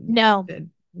 No,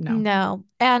 no. no.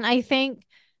 And I think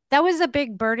that was a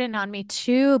big burden on me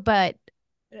too, but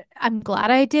I'm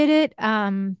glad I did it.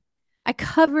 I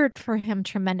covered for him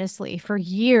tremendously for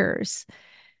years.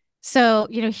 So,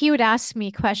 he would ask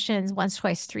me questions once,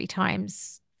 twice, three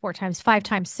times, four times, five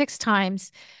times, six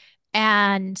times.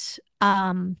 And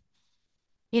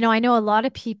I know a lot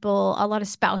of people, a lot of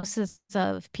spouses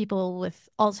of people with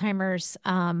Alzheimer's,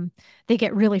 they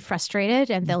get really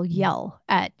frustrated and they'll Mhm. yell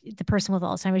at the person with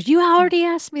Alzheimer's. "You already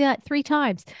asked me that three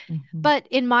times." Mhm. But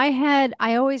in my head,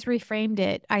 I always reframed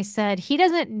it. I said, he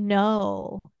doesn't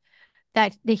know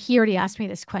that he already asked me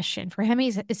this question. For him,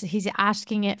 he's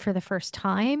asking it for the first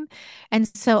time. And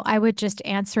so I would just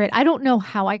answer it. I don't know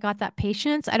how I got that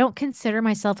patience. I don't consider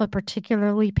myself a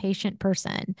particularly patient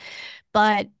person,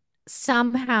 but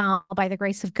somehow by the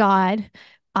grace of God,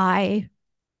 I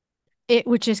it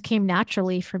would just came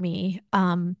naturally for me.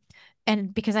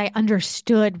 And because I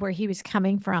understood where he was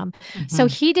coming from. So Mhm.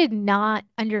 he did not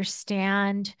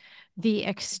understand the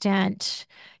extent.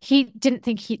 He didn't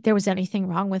think there was anything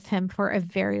wrong with him for a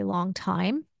very long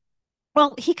time.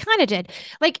 Well, he kind of did.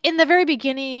 Like in the very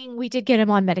beginning, we did get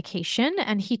him on medication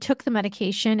and he took the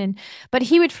medication but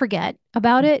he would forget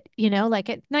about it, like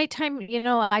at nighttime,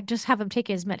 I'd just have him take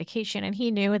his medication and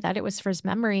he knew that it was for his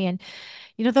memory. And,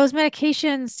 those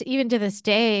medications, even to this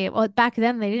day, well, back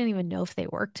then they didn't even know if they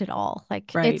worked at all.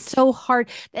 Like it's Right. so hard.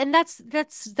 And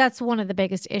that's one of the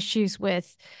biggest issues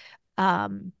with,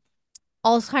 um,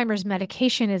 Alzheimer's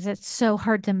medication is it's so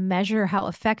hard to measure how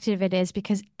effective it is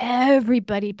because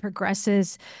everybody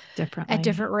progresses at Differently.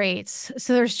 different rates.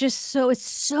 So it's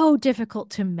so difficult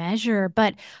to measure.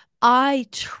 But I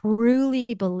truly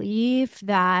believe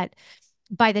that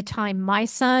by the time my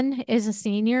son is a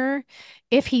senior,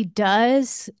 if he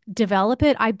does develop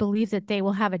it, I believe that they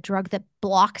will have a drug that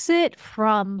blocks it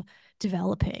from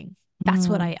developing. That's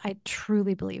what Mm. I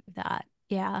truly believe that.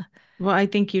 Yeah. Well, I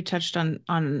think you touched on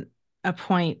a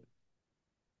point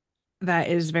that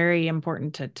is very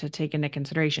important to take into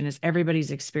consideration is everybody's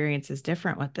experience is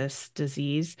different with this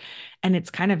disease, and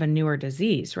it's kind of a newer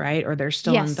disease, right? Or they're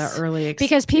still in the Yes, early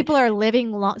because people are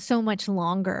living so much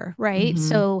longer, right? Mhm.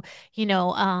 So,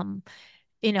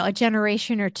 a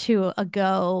generation or two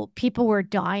ago, people were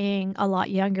dying a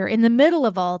lot younger. In the middle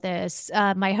of all this,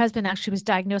 my husband actually was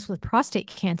diagnosed with prostate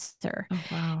cancer, Oh,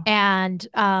 wow. and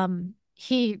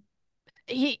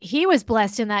he was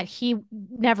blessed in that he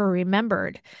never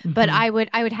remembered. But Hmm. I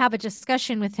would have a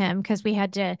discussion with him because I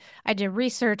had to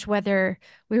research whether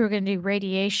we were going to do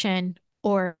radiation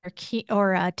or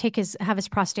take his have his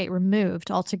prostate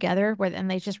removed altogether, where then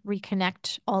they just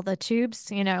reconnect all the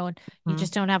tubes, and you Hmm.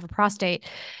 just don't have a prostate.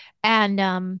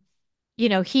 And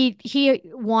he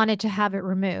wanted to have it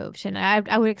removed, and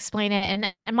I would explain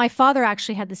it. And my father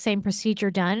actually had the same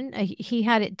procedure done. He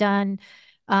had it done,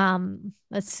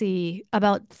 let's see,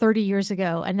 about 30 years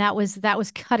ago, and that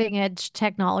was cutting edge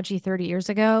technology 30 years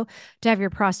ago to have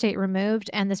your prostate removed.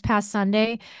 And this past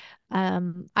Sunday,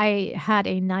 I had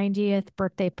a 90th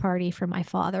birthday party for my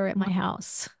father at my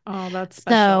house. Oh, that's So,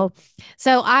 special.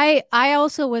 so I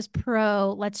also was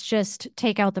pro, let's just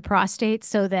take out the prostate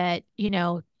so that,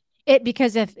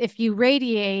 because if you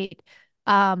radiate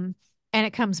um and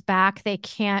it comes back, they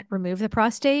can't remove the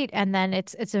prostate and then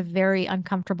it's a very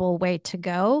uncomfortable way to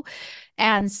go.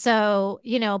 And so,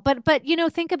 but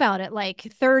think about it, like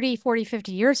 30, 40,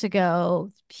 50 years ago,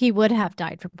 he would have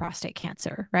died from prostate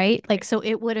cancer, right? Like Right. so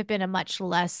it would have been a much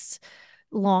less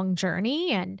long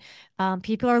journey, and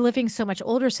people are living so much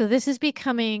older, so this is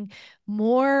becoming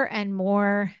more and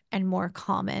more and more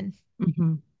common.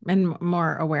 Hmm. And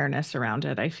more awareness around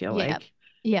it, I feel Yeah, like.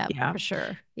 yeah, Yeah. for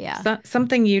sure. Yeah. So,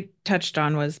 something you touched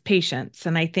on was patience.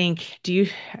 And I think,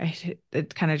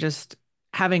 it's kind of just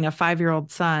having a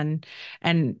 5-year-old son,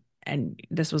 and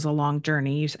this was a long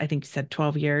journey. I think you said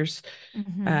 12 years.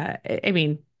 Hmm. I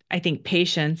mean, I think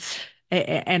patience,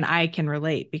 and I can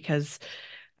relate because,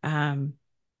 um,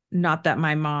 not that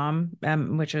my mom,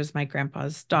 which is my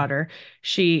grandpa's daughter,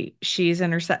 she's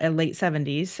in her late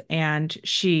 70s and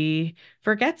she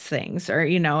forgets things, or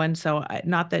and so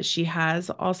not that she has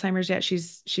Alzheimer's yet.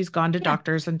 She's gone to Yeah.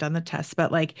 doctors and done the tests,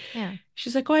 but like Yeah.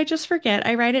 she's like, oh, I just forget.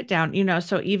 I write it down,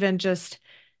 so even just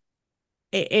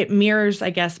it mirrors, I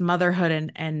guess,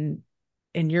 motherhood, and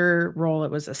in your role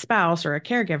it was a spouse or a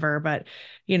caregiver, but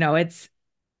it's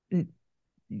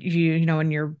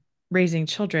when you're raising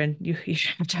children, you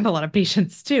have to have a lot of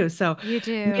patience too. So You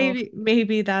do.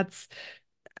 maybe that's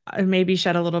maybe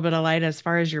shed a little bit of light as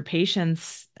far as your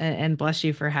patience, and bless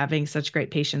you for having such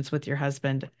great patience with your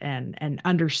husband, and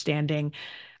understanding.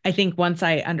 I think once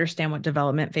I understand what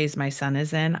development phase my son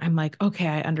is in, I'm like, okay,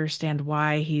 I understand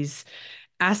why he's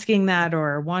asking that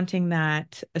or wanting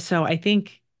that. So I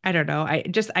think, I don't know.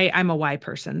 I'm a why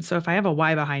person. So if I have a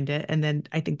why behind it, and then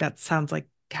I think that sounds like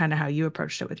kind of how you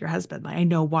approached it with your husband. Like, I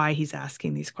know why he's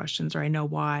asking these questions, or I know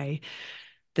why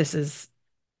this is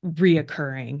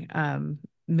reoccurring.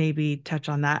 Maybe touch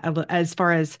on that as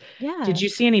far as, did Yeah. you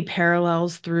see any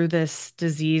parallels through this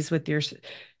disease with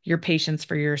your patients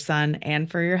for your son and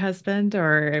for your husband,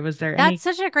 or was there That's any?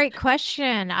 such a great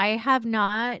question. I have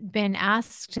not been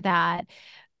asked that.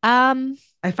 Um,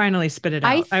 I finally spit it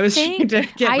I out. I was trying think, to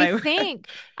get I my think,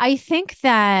 I think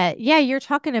that, yeah, you're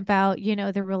talking about,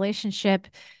 the relationship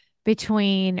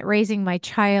between raising my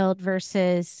child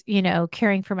versus,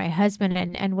 caring for my husband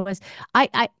and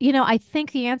I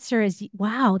think the answer is,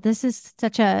 wow, this is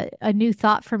such a new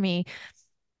thought for me.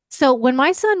 So when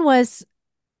my son was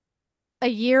a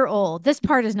year old, this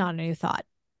part is not a new thought,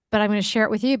 but I'm going to share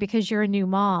it with you because you're a new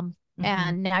mom. Mhm.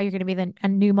 And now you're going to be a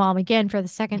new mom again for the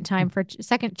second time for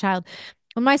second child.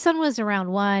 When my son was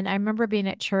around one, I remember being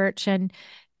at church and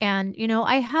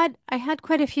I had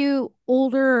quite a few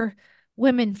older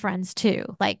women friends too.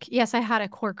 Like, yes, I had a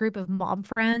core group of mom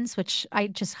friends, which I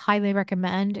just highly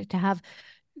recommend to have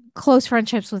close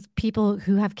friendships with people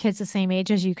who have kids the same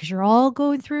age as you because you're all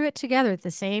going through it together at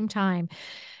the same time.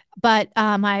 But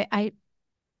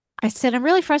I said, I'm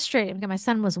really frustrated because my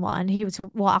son was one. He was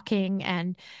walking,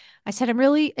 and I said,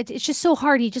 it's just so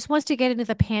hard. He just wants to get into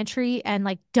the pantry and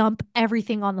like dump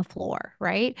everything on the floor.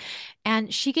 Right.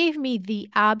 And she gave me the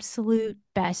absolute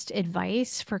best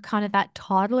advice for kind of that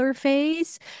toddler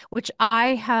phase, which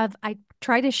I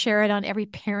try to share it on every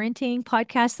parenting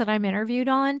podcast that I'm interviewed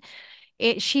on.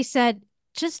 She said,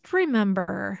 just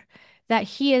remember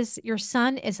that your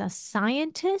son is a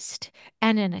scientist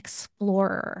and an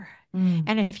explorer. Mm,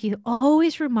 And if you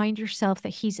always remind yourself that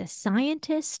he's a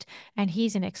scientist and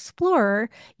he's an explorer,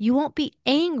 you won't be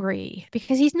angry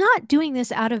because he's not doing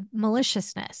this out of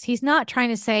maliciousness. He's not trying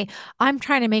to say, I'm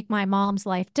trying to make my mom's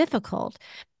life difficult.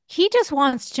 He just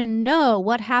wants to know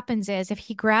what happens is if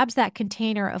he grabs that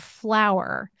container of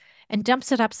flour and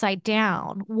dumps it upside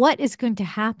down, what is going to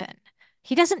happen?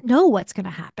 He doesn't know what's going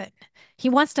to happen. He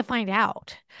wants to find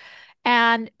out.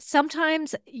 And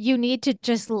sometimes you need to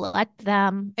just let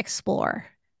them explore.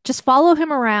 Just follow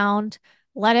him around,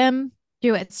 let him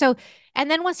do it. So, and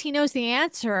then once he knows the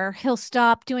answer, he'll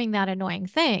stop doing that annoying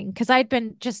thing. Cause I'd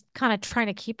been just kind of trying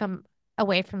to keep him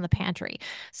away from the pantry.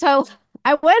 So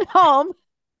I went home,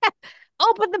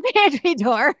 opened the pantry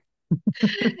door,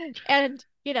 and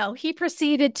he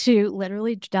proceeded to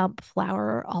literally dump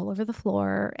flour all over the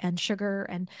floor and sugar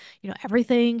and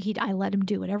everything. I let him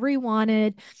do whatever he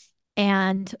wanted,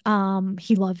 and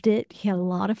he loved it. He had a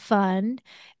lot of fun,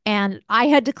 and I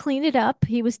had to clean it up.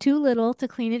 He was too little to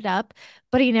clean it up,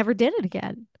 but he never did it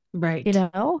again you right.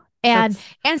 know and That's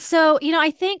and so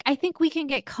I think we can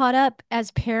get caught up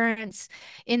as parents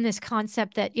in this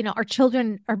concept that our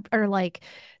children are like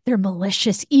they're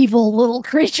malicious evil little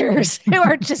creatures who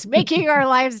are just making our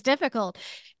lives difficult,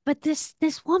 but this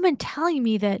woman telling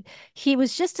me that he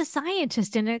was just a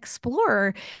scientist and an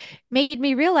explorer made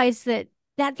me realize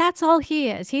that's all he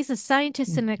is. He's a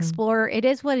scientist and an Mhm. explorer. It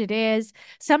is what it is.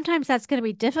 Sometimes that's going to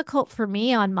be difficult for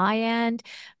me on my end,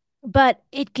 but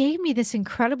it gave me this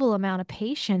incredible amount of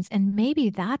patience. And maybe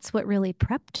that's what really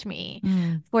prepped me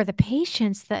Mm. for the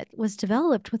patience that was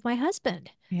developed with my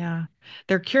husband. Yeah.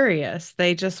 They're curious.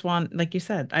 They just want, like you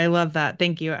said, I love that.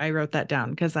 Thank you. I wrote that down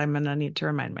because I'm gonna need to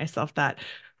remind myself that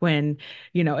when,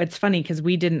 it's funny because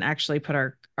we didn't actually put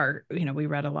our, we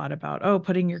read a lot about, oh,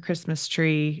 putting your Christmas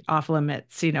tree off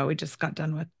limits. We just got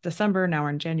done with December, now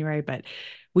we're in January, but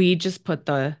we just put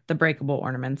the breakable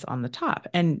ornaments on the top.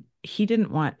 And he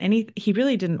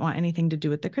really didn't want anything to do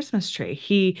with the Christmas tree.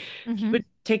 He Hmm. would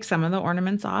take some of the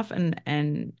ornaments off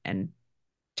and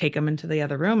take them into the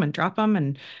other room and drop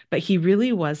them, but he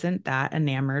really wasn't that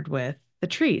enamored with the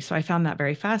tree. So I found that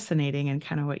very fascinating and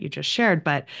kind of what you just shared.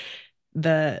 But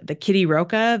the kitty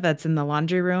Roca that's in the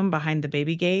laundry room behind the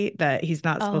baby gate that he's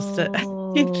not supposed to,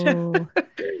 Oh.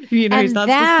 he's And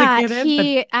not supposed to that get in, but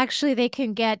he actually they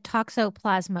can get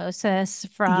toxoplasmosis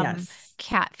from yes,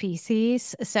 cat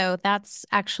feces. So that's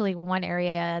actually one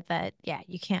area that, yeah,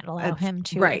 you can't allow it's him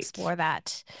to right. explore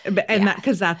that. And Yeah. that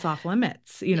because that's off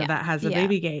limits, Yeah. that has a Yeah.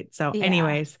 baby gate. So, Yeah.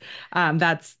 anyways,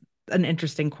 that's an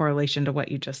interesting correlation to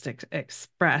what you just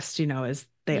expressed, is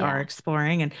they are Yeah.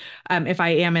 exploring. And if I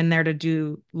am in there to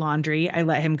do laundry, I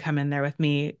let him come in there with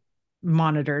me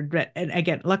monitored. But and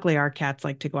again, luckily our cats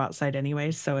like to go outside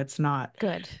anyways, so it's not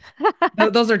Good.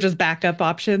 those are just backup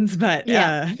options. But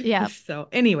Yep. Yep. so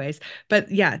anyways,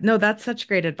 but yeah, no, that's such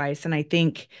great advice. And I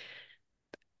think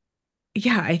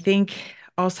I think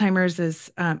Alzheimer's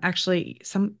is actually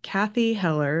some Kathy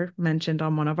Heller mentioned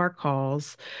on one of our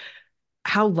calls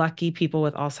how lucky people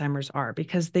with Alzheimer's are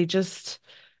because they just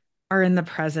are in the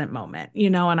present moment,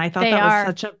 and I thought They that was are.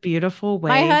 such a beautiful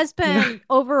My way, husband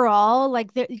overall,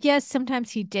 like yes,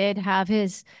 sometimes he did have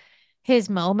his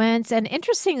moments. And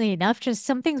interestingly enough, just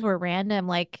some things were random.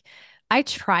 Like I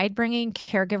tried bringing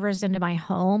caregivers into my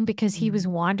home because he was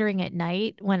wandering at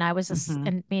night when I was Mm-hmm.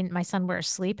 and me and my son were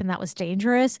asleep, and that was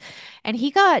dangerous. And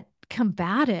he got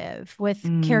combative with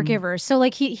Mm, caregivers. So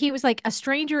like he was like, a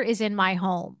stranger is in my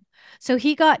home. So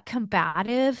he got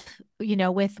combative,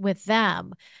 with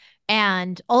them.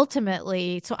 And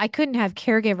ultimately, so I couldn't have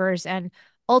caregivers. And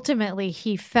ultimately,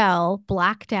 he fell,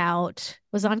 blacked out,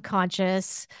 was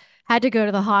unconscious, had to go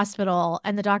to the hospital.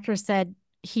 And the doctor said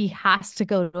he has to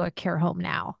go to a care home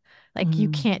now. Like, you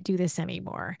mm, can't do this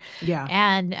anymore. yeah.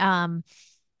 And,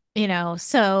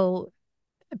 so,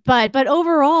 but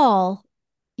overall,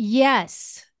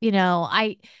 yes,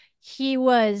 he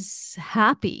was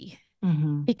happy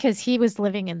Mm-hmm. because he was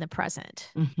living in the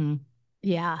present. Mm-hmm.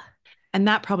 Yeah, And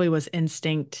that probably was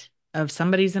instinct of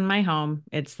somebody's in my home.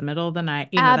 It's the middle of the night.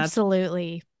 That's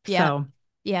absolutely. Yep. so,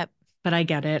 Yep. but I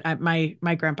get it.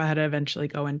 My grandpa had to eventually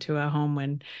go into a home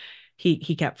when he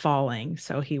kept falling,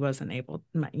 so he wasn't able.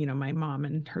 My mom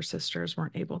and her sisters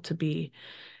weren't able to be.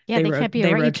 Yeah, They they wrote can't be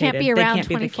they around. You can't be rotated. They around can't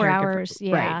be the 24 caregiver. hours.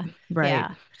 Right, Yeah. right.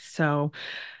 Yeah. So,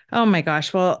 oh my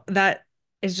gosh. Well, that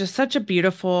is just such a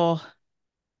beautiful,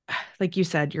 like you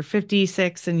said, you're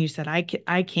 56 and you said I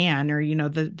can, or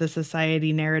the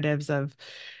society narratives of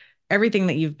everything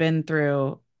that you've been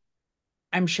through.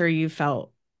 I'm sure you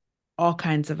felt all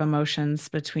kinds of emotions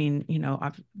between,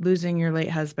 of losing your late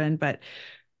husband, but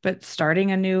starting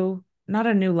not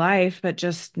a new life, but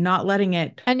just not letting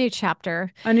it A new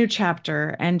chapter. a new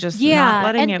chapter and just not Yeah.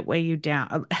 letting And it weigh you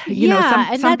down. yeah.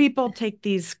 And Some that people take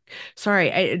these,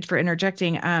 sorry for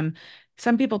interjecting.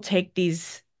 Some people take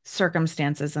these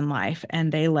circumstances in life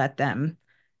and they let them,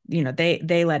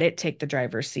 they let it take the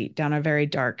driver's seat down a very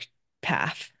dark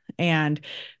path.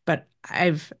 But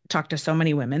I've talked to so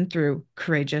many women through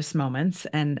courageous moments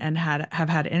and have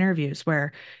had interviews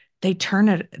where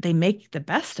they make the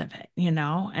best of it,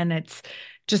 and it's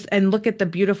just, and look at the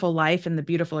beautiful life and the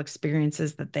beautiful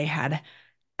experiences that they had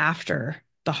after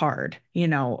the hard,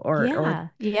 or yeah.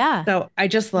 Yeah. so I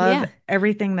just love Yeah.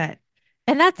 everything that,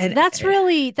 And that's and that's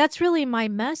really that's really my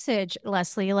message,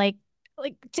 Leslie.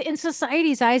 In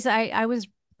society's eyes, I was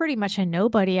pretty much a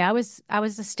nobody. I was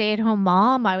a stay-at-home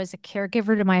mom. I was a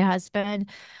caregiver to my husband.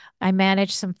 I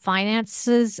managed some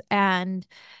finances, and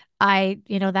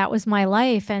that was my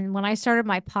life. And when I started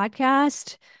my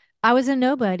podcast, I was a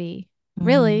nobody, mhm,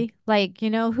 really. Like,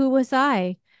 who was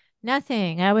I?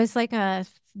 Nothing. I was like a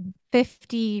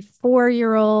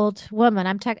 54-year-old woman.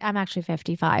 I'm actually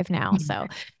 55 now. So,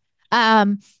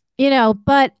 um,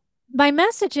 but my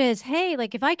message is, hey,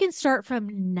 like if I can start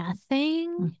from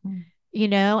nothing, mhm,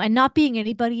 and not being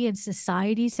anybody in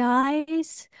society's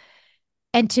eyes,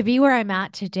 and to be where I'm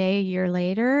at today, a year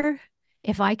later,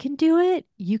 if I can do it,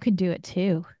 you can do it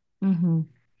too. mhm.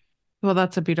 Well,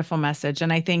 that's a beautiful message.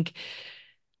 And I think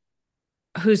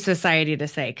who's society to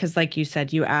say? Because, like you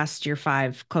said, you asked your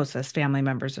five closest family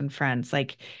members and friends,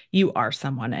 like you are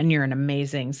someone and you're an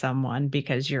amazing someone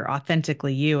because you're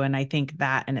authentically you. And I think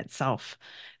that in itself,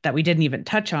 that we didn't even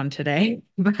touch on today,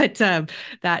 but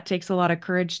that takes a lot of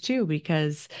courage too,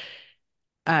 because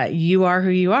you are who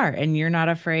you are and you're not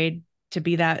afraid to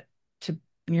be that to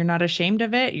you're not ashamed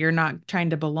of it. You're not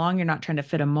trying to belong. You're not trying to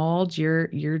fit a mold. You're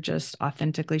just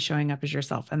authentically showing up as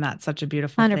yourself. And that's such a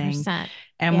beautiful thing. 100%.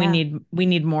 And we Yeah.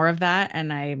 need more of that.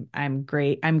 And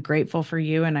I'm grateful for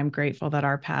you and I'm grateful that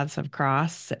our paths have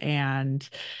crossed. And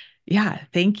yeah,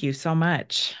 thank you so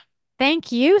much.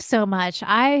 Thank you so much.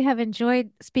 I have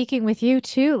enjoyed speaking with you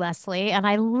too, Leslie, and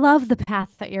I love the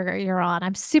path that you're on.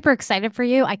 I'm super excited for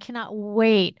you. I cannot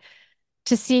wait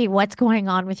to see what's going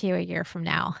on with you a year from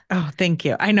now. Oh, thank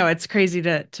you. I know it's crazy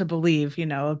to believe,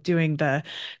 doing the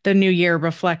new year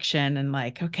reflection and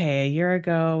like, okay, a year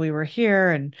ago we were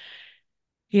here and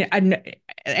yeah,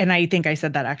 and I think I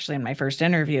said that actually in my first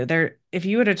interview. There, if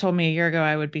you would have told me a year ago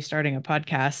I would be starting a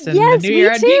podcast in the Yes, new me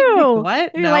year, I'd be like, too.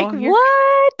 "What? You're like, No, you're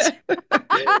what?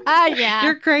 Yeah. you're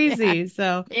Yeah. crazy."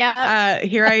 So, Yep.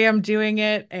 here I am doing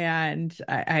it, and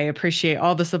I appreciate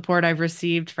all the support I've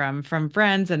received from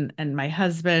friends and my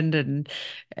husband, and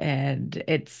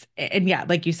yeah,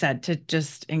 like you said, to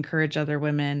just encourage other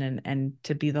women and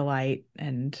to be the light.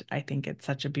 And I think it's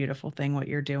such a beautiful thing what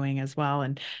you're doing as well.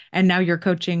 And now you're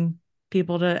coaching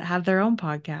people to have their own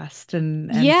podcast and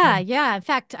Yeah, to yeah. In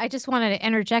fact, I just wanted to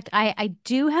interject. I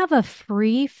do have a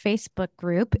free Facebook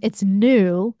group. It's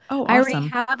new. oh, I already awesome.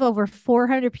 have over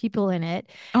 400 people in it.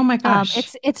 Oh my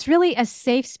gosh. It's really a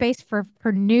safe space for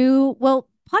new, well,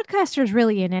 podcasters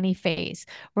really in any phase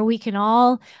where we can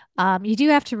all you do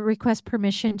have to request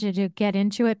permission to get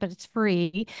into it, but it's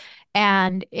free.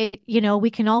 And we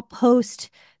can all post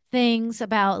things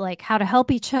about like how to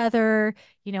help each other,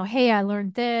 hey, I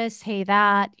learned this, hey,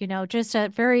 that, just a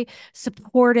very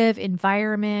supportive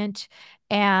environment.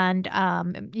 And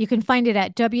you can find it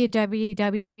at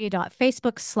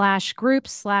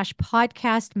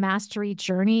www.facebook.com/group/podcast mastery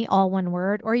journey, all one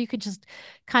word, or you could just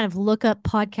kind of look up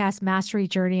podcast mastery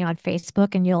journey on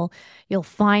Facebook and you'll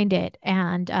find it.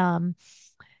 And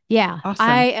yeah, I Awesome.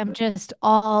 am just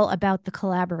all about the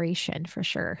collaboration for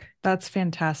sure. That's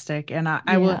fantastic. And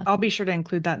Yeah. I'll be sure to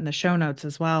include that in the show notes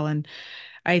as well. And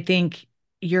I think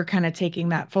you're kind of taking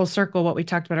that full circle, what we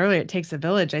talked about earlier. It takes a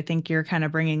village. I think you're kind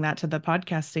of bringing that to the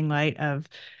podcasting light of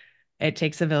it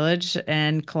takes a village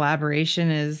and collaboration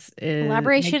is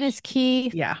Collaboration makes is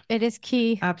key. yeah. It is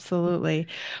key. Absolutely.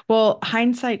 Well,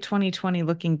 hindsight 2020,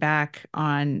 looking back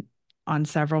on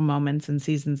several moments and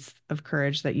seasons of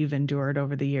courage that you've endured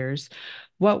over the years,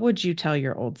 what would you tell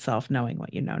your old self knowing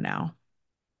what you know now?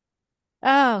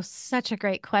 Oh, such a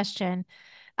great question.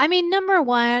 I mean, number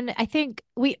one, I think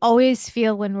we always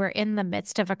feel when we're in the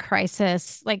midst of a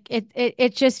crisis, like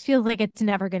it just feels like it's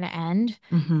never going to end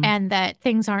Hmm. and that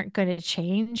things aren't going to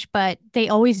change, but they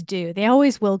always do. They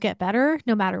always will get better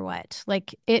no matter what.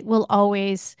 Like it will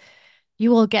always you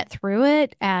will get through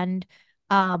it. And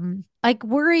like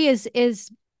worry is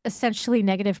essentially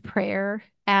negative prayer.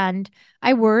 And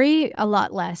I worry a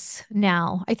lot less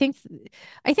now. I think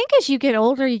as you get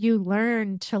older you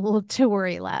learn to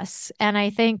worry less, and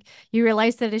I think you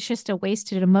realize that it's just a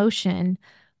wasted emotion.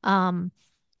 um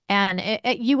and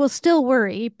you will still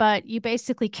worry, but you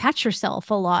basically catch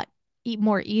yourself a lot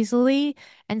more easily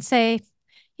and say,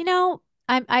 you know,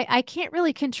 I can't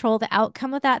really control the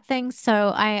outcome of that thing,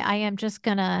 so I am just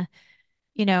gonna,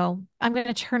 I'm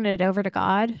gonna turn it over to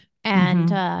God, and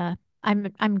Hmm.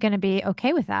 I'm gonna be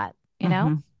okay with that, you know?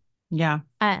 Hmm. Yeah,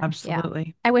 Yeah.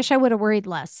 absolutely. I wish I would have worried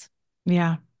less.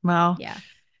 Yeah. Well, Yeah.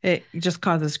 it just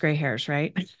causes gray hairs,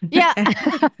 right? Yeah.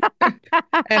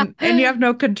 And you have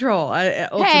no control Hey,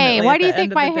 ultimately why at do the you end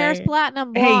think of my the hair's day.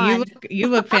 platinum Hey, blonde? you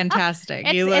look fantastic.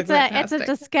 It's You look it's a fantastic.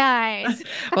 disguise.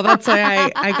 Well, that's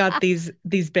why I got these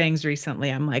bangs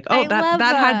recently. I'm like, oh, I love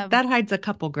them. that hides a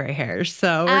couple gray hairs,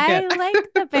 so we're good. I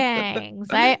like the bangs.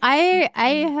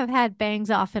 I have had bangs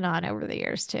off and on over the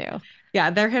years too. Yeah,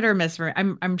 they're hit or miss for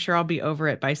I'm sure I'll be over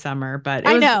it by summer, but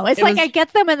I know. It's it like I was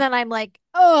get them and then I'm like,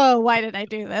 oh, why did I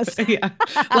do this? yeah.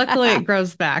 Luckily it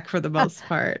grows back for the most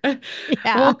part. Yeah,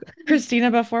 Well,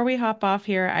 Christina, before we hop off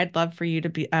here, I'd love for you to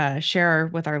be share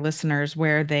with our listeners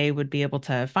where they would be able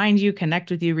to find you,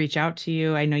 connect with you, reach out to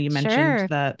you. I know you mentioned sure.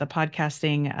 the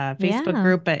podcasting Facebook Yeah.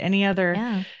 group, but any other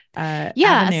Yeah.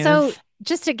 Yeah. So avenues?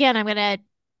 just again, I'm gonna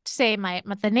say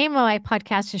the name of my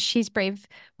podcast is She's Brave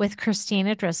with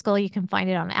Kristina Driscoll. You can find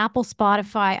it on Apple,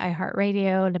 Spotify,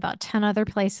 iHeartRadio, and about 10 other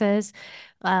places.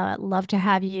 Love to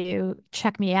have you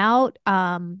check me out.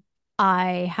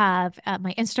 I have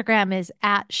my Instagram is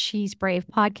at She's Brave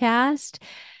Podcast.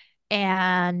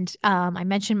 And I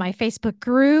mentioned my Facebook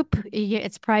group.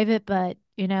 It's private, but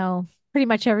pretty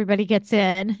much everybody gets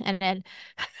in. And then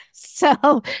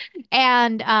so,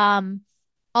 and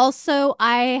also,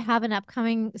 I have an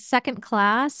upcoming second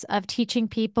class of teaching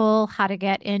people how to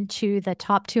get into the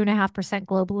top 2.5%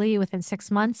 globally within 6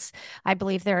 months. I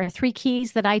believe there are three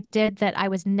keys that I did that I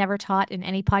was never taught in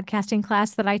any podcasting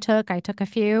class that I took. I took a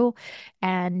few,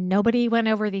 and nobody went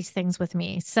over these things with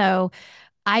me. So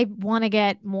I want to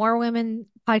get more women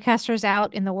podcasters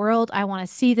out in the world. I want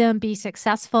to see them be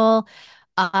successful.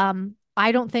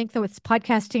 I don't think the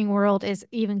podcasting world is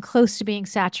even close to being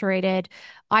saturated.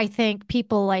 I think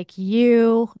people like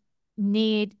you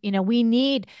we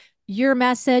need your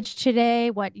message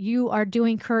today, what you are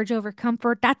doing, courage over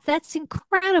comfort. That's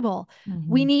incredible.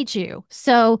 We Mhm. need you.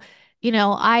 So,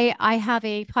 I have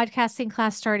a podcasting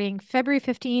class starting February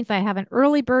 15th. I have an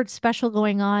early bird special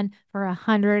going on for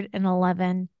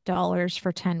 $111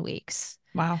 for 10 weeks.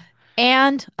 Wow.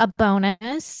 And a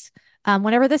bonus.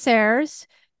 Whenever this airs,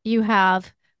 you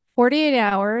have 48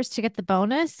 hours to get the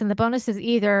bonus. And the bonus is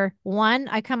either one,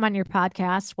 I come on your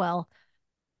podcast. Well,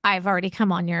 I've already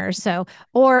come on yours. So,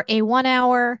 or a 1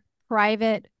 hour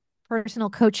private personal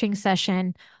coaching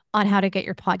session on how to get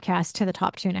your podcast to the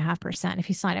top 2.5% if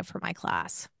you sign up for my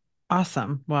class.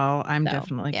 Awesome. Well, I'm So,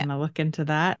 definitely yeah. going to look into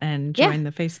that and Yeah. join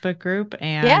the Facebook group.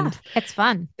 Yeah. And It's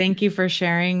fun. thank you for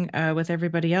sharing with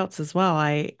everybody else as well.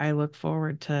 I look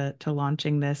forward to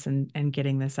launching this and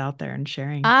getting this out there and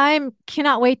sharing. I'm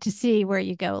cannot wait to see where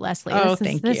you go, Leslie. Oh, This is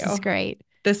thank this is you. great.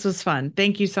 This was fun.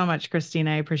 Thank you so much, Kristina.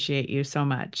 I appreciate you so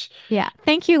much. Yeah.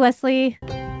 Thank you, Leslie.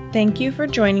 Thank you for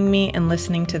joining me and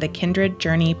listening to the Kindred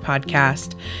Journey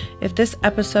podcast. If this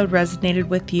episode resonated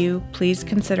with you, please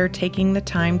consider taking the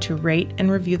time to rate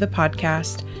and review the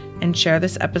podcast and share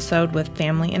this episode with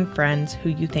family and friends who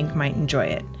you think might enjoy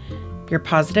it. Your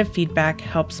positive feedback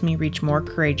helps me reach more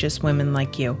courageous women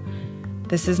like you.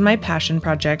 This is my passion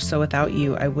project, so without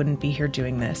you, I wouldn't be here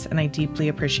doing this, and I deeply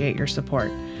appreciate your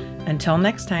support. Until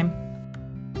next time.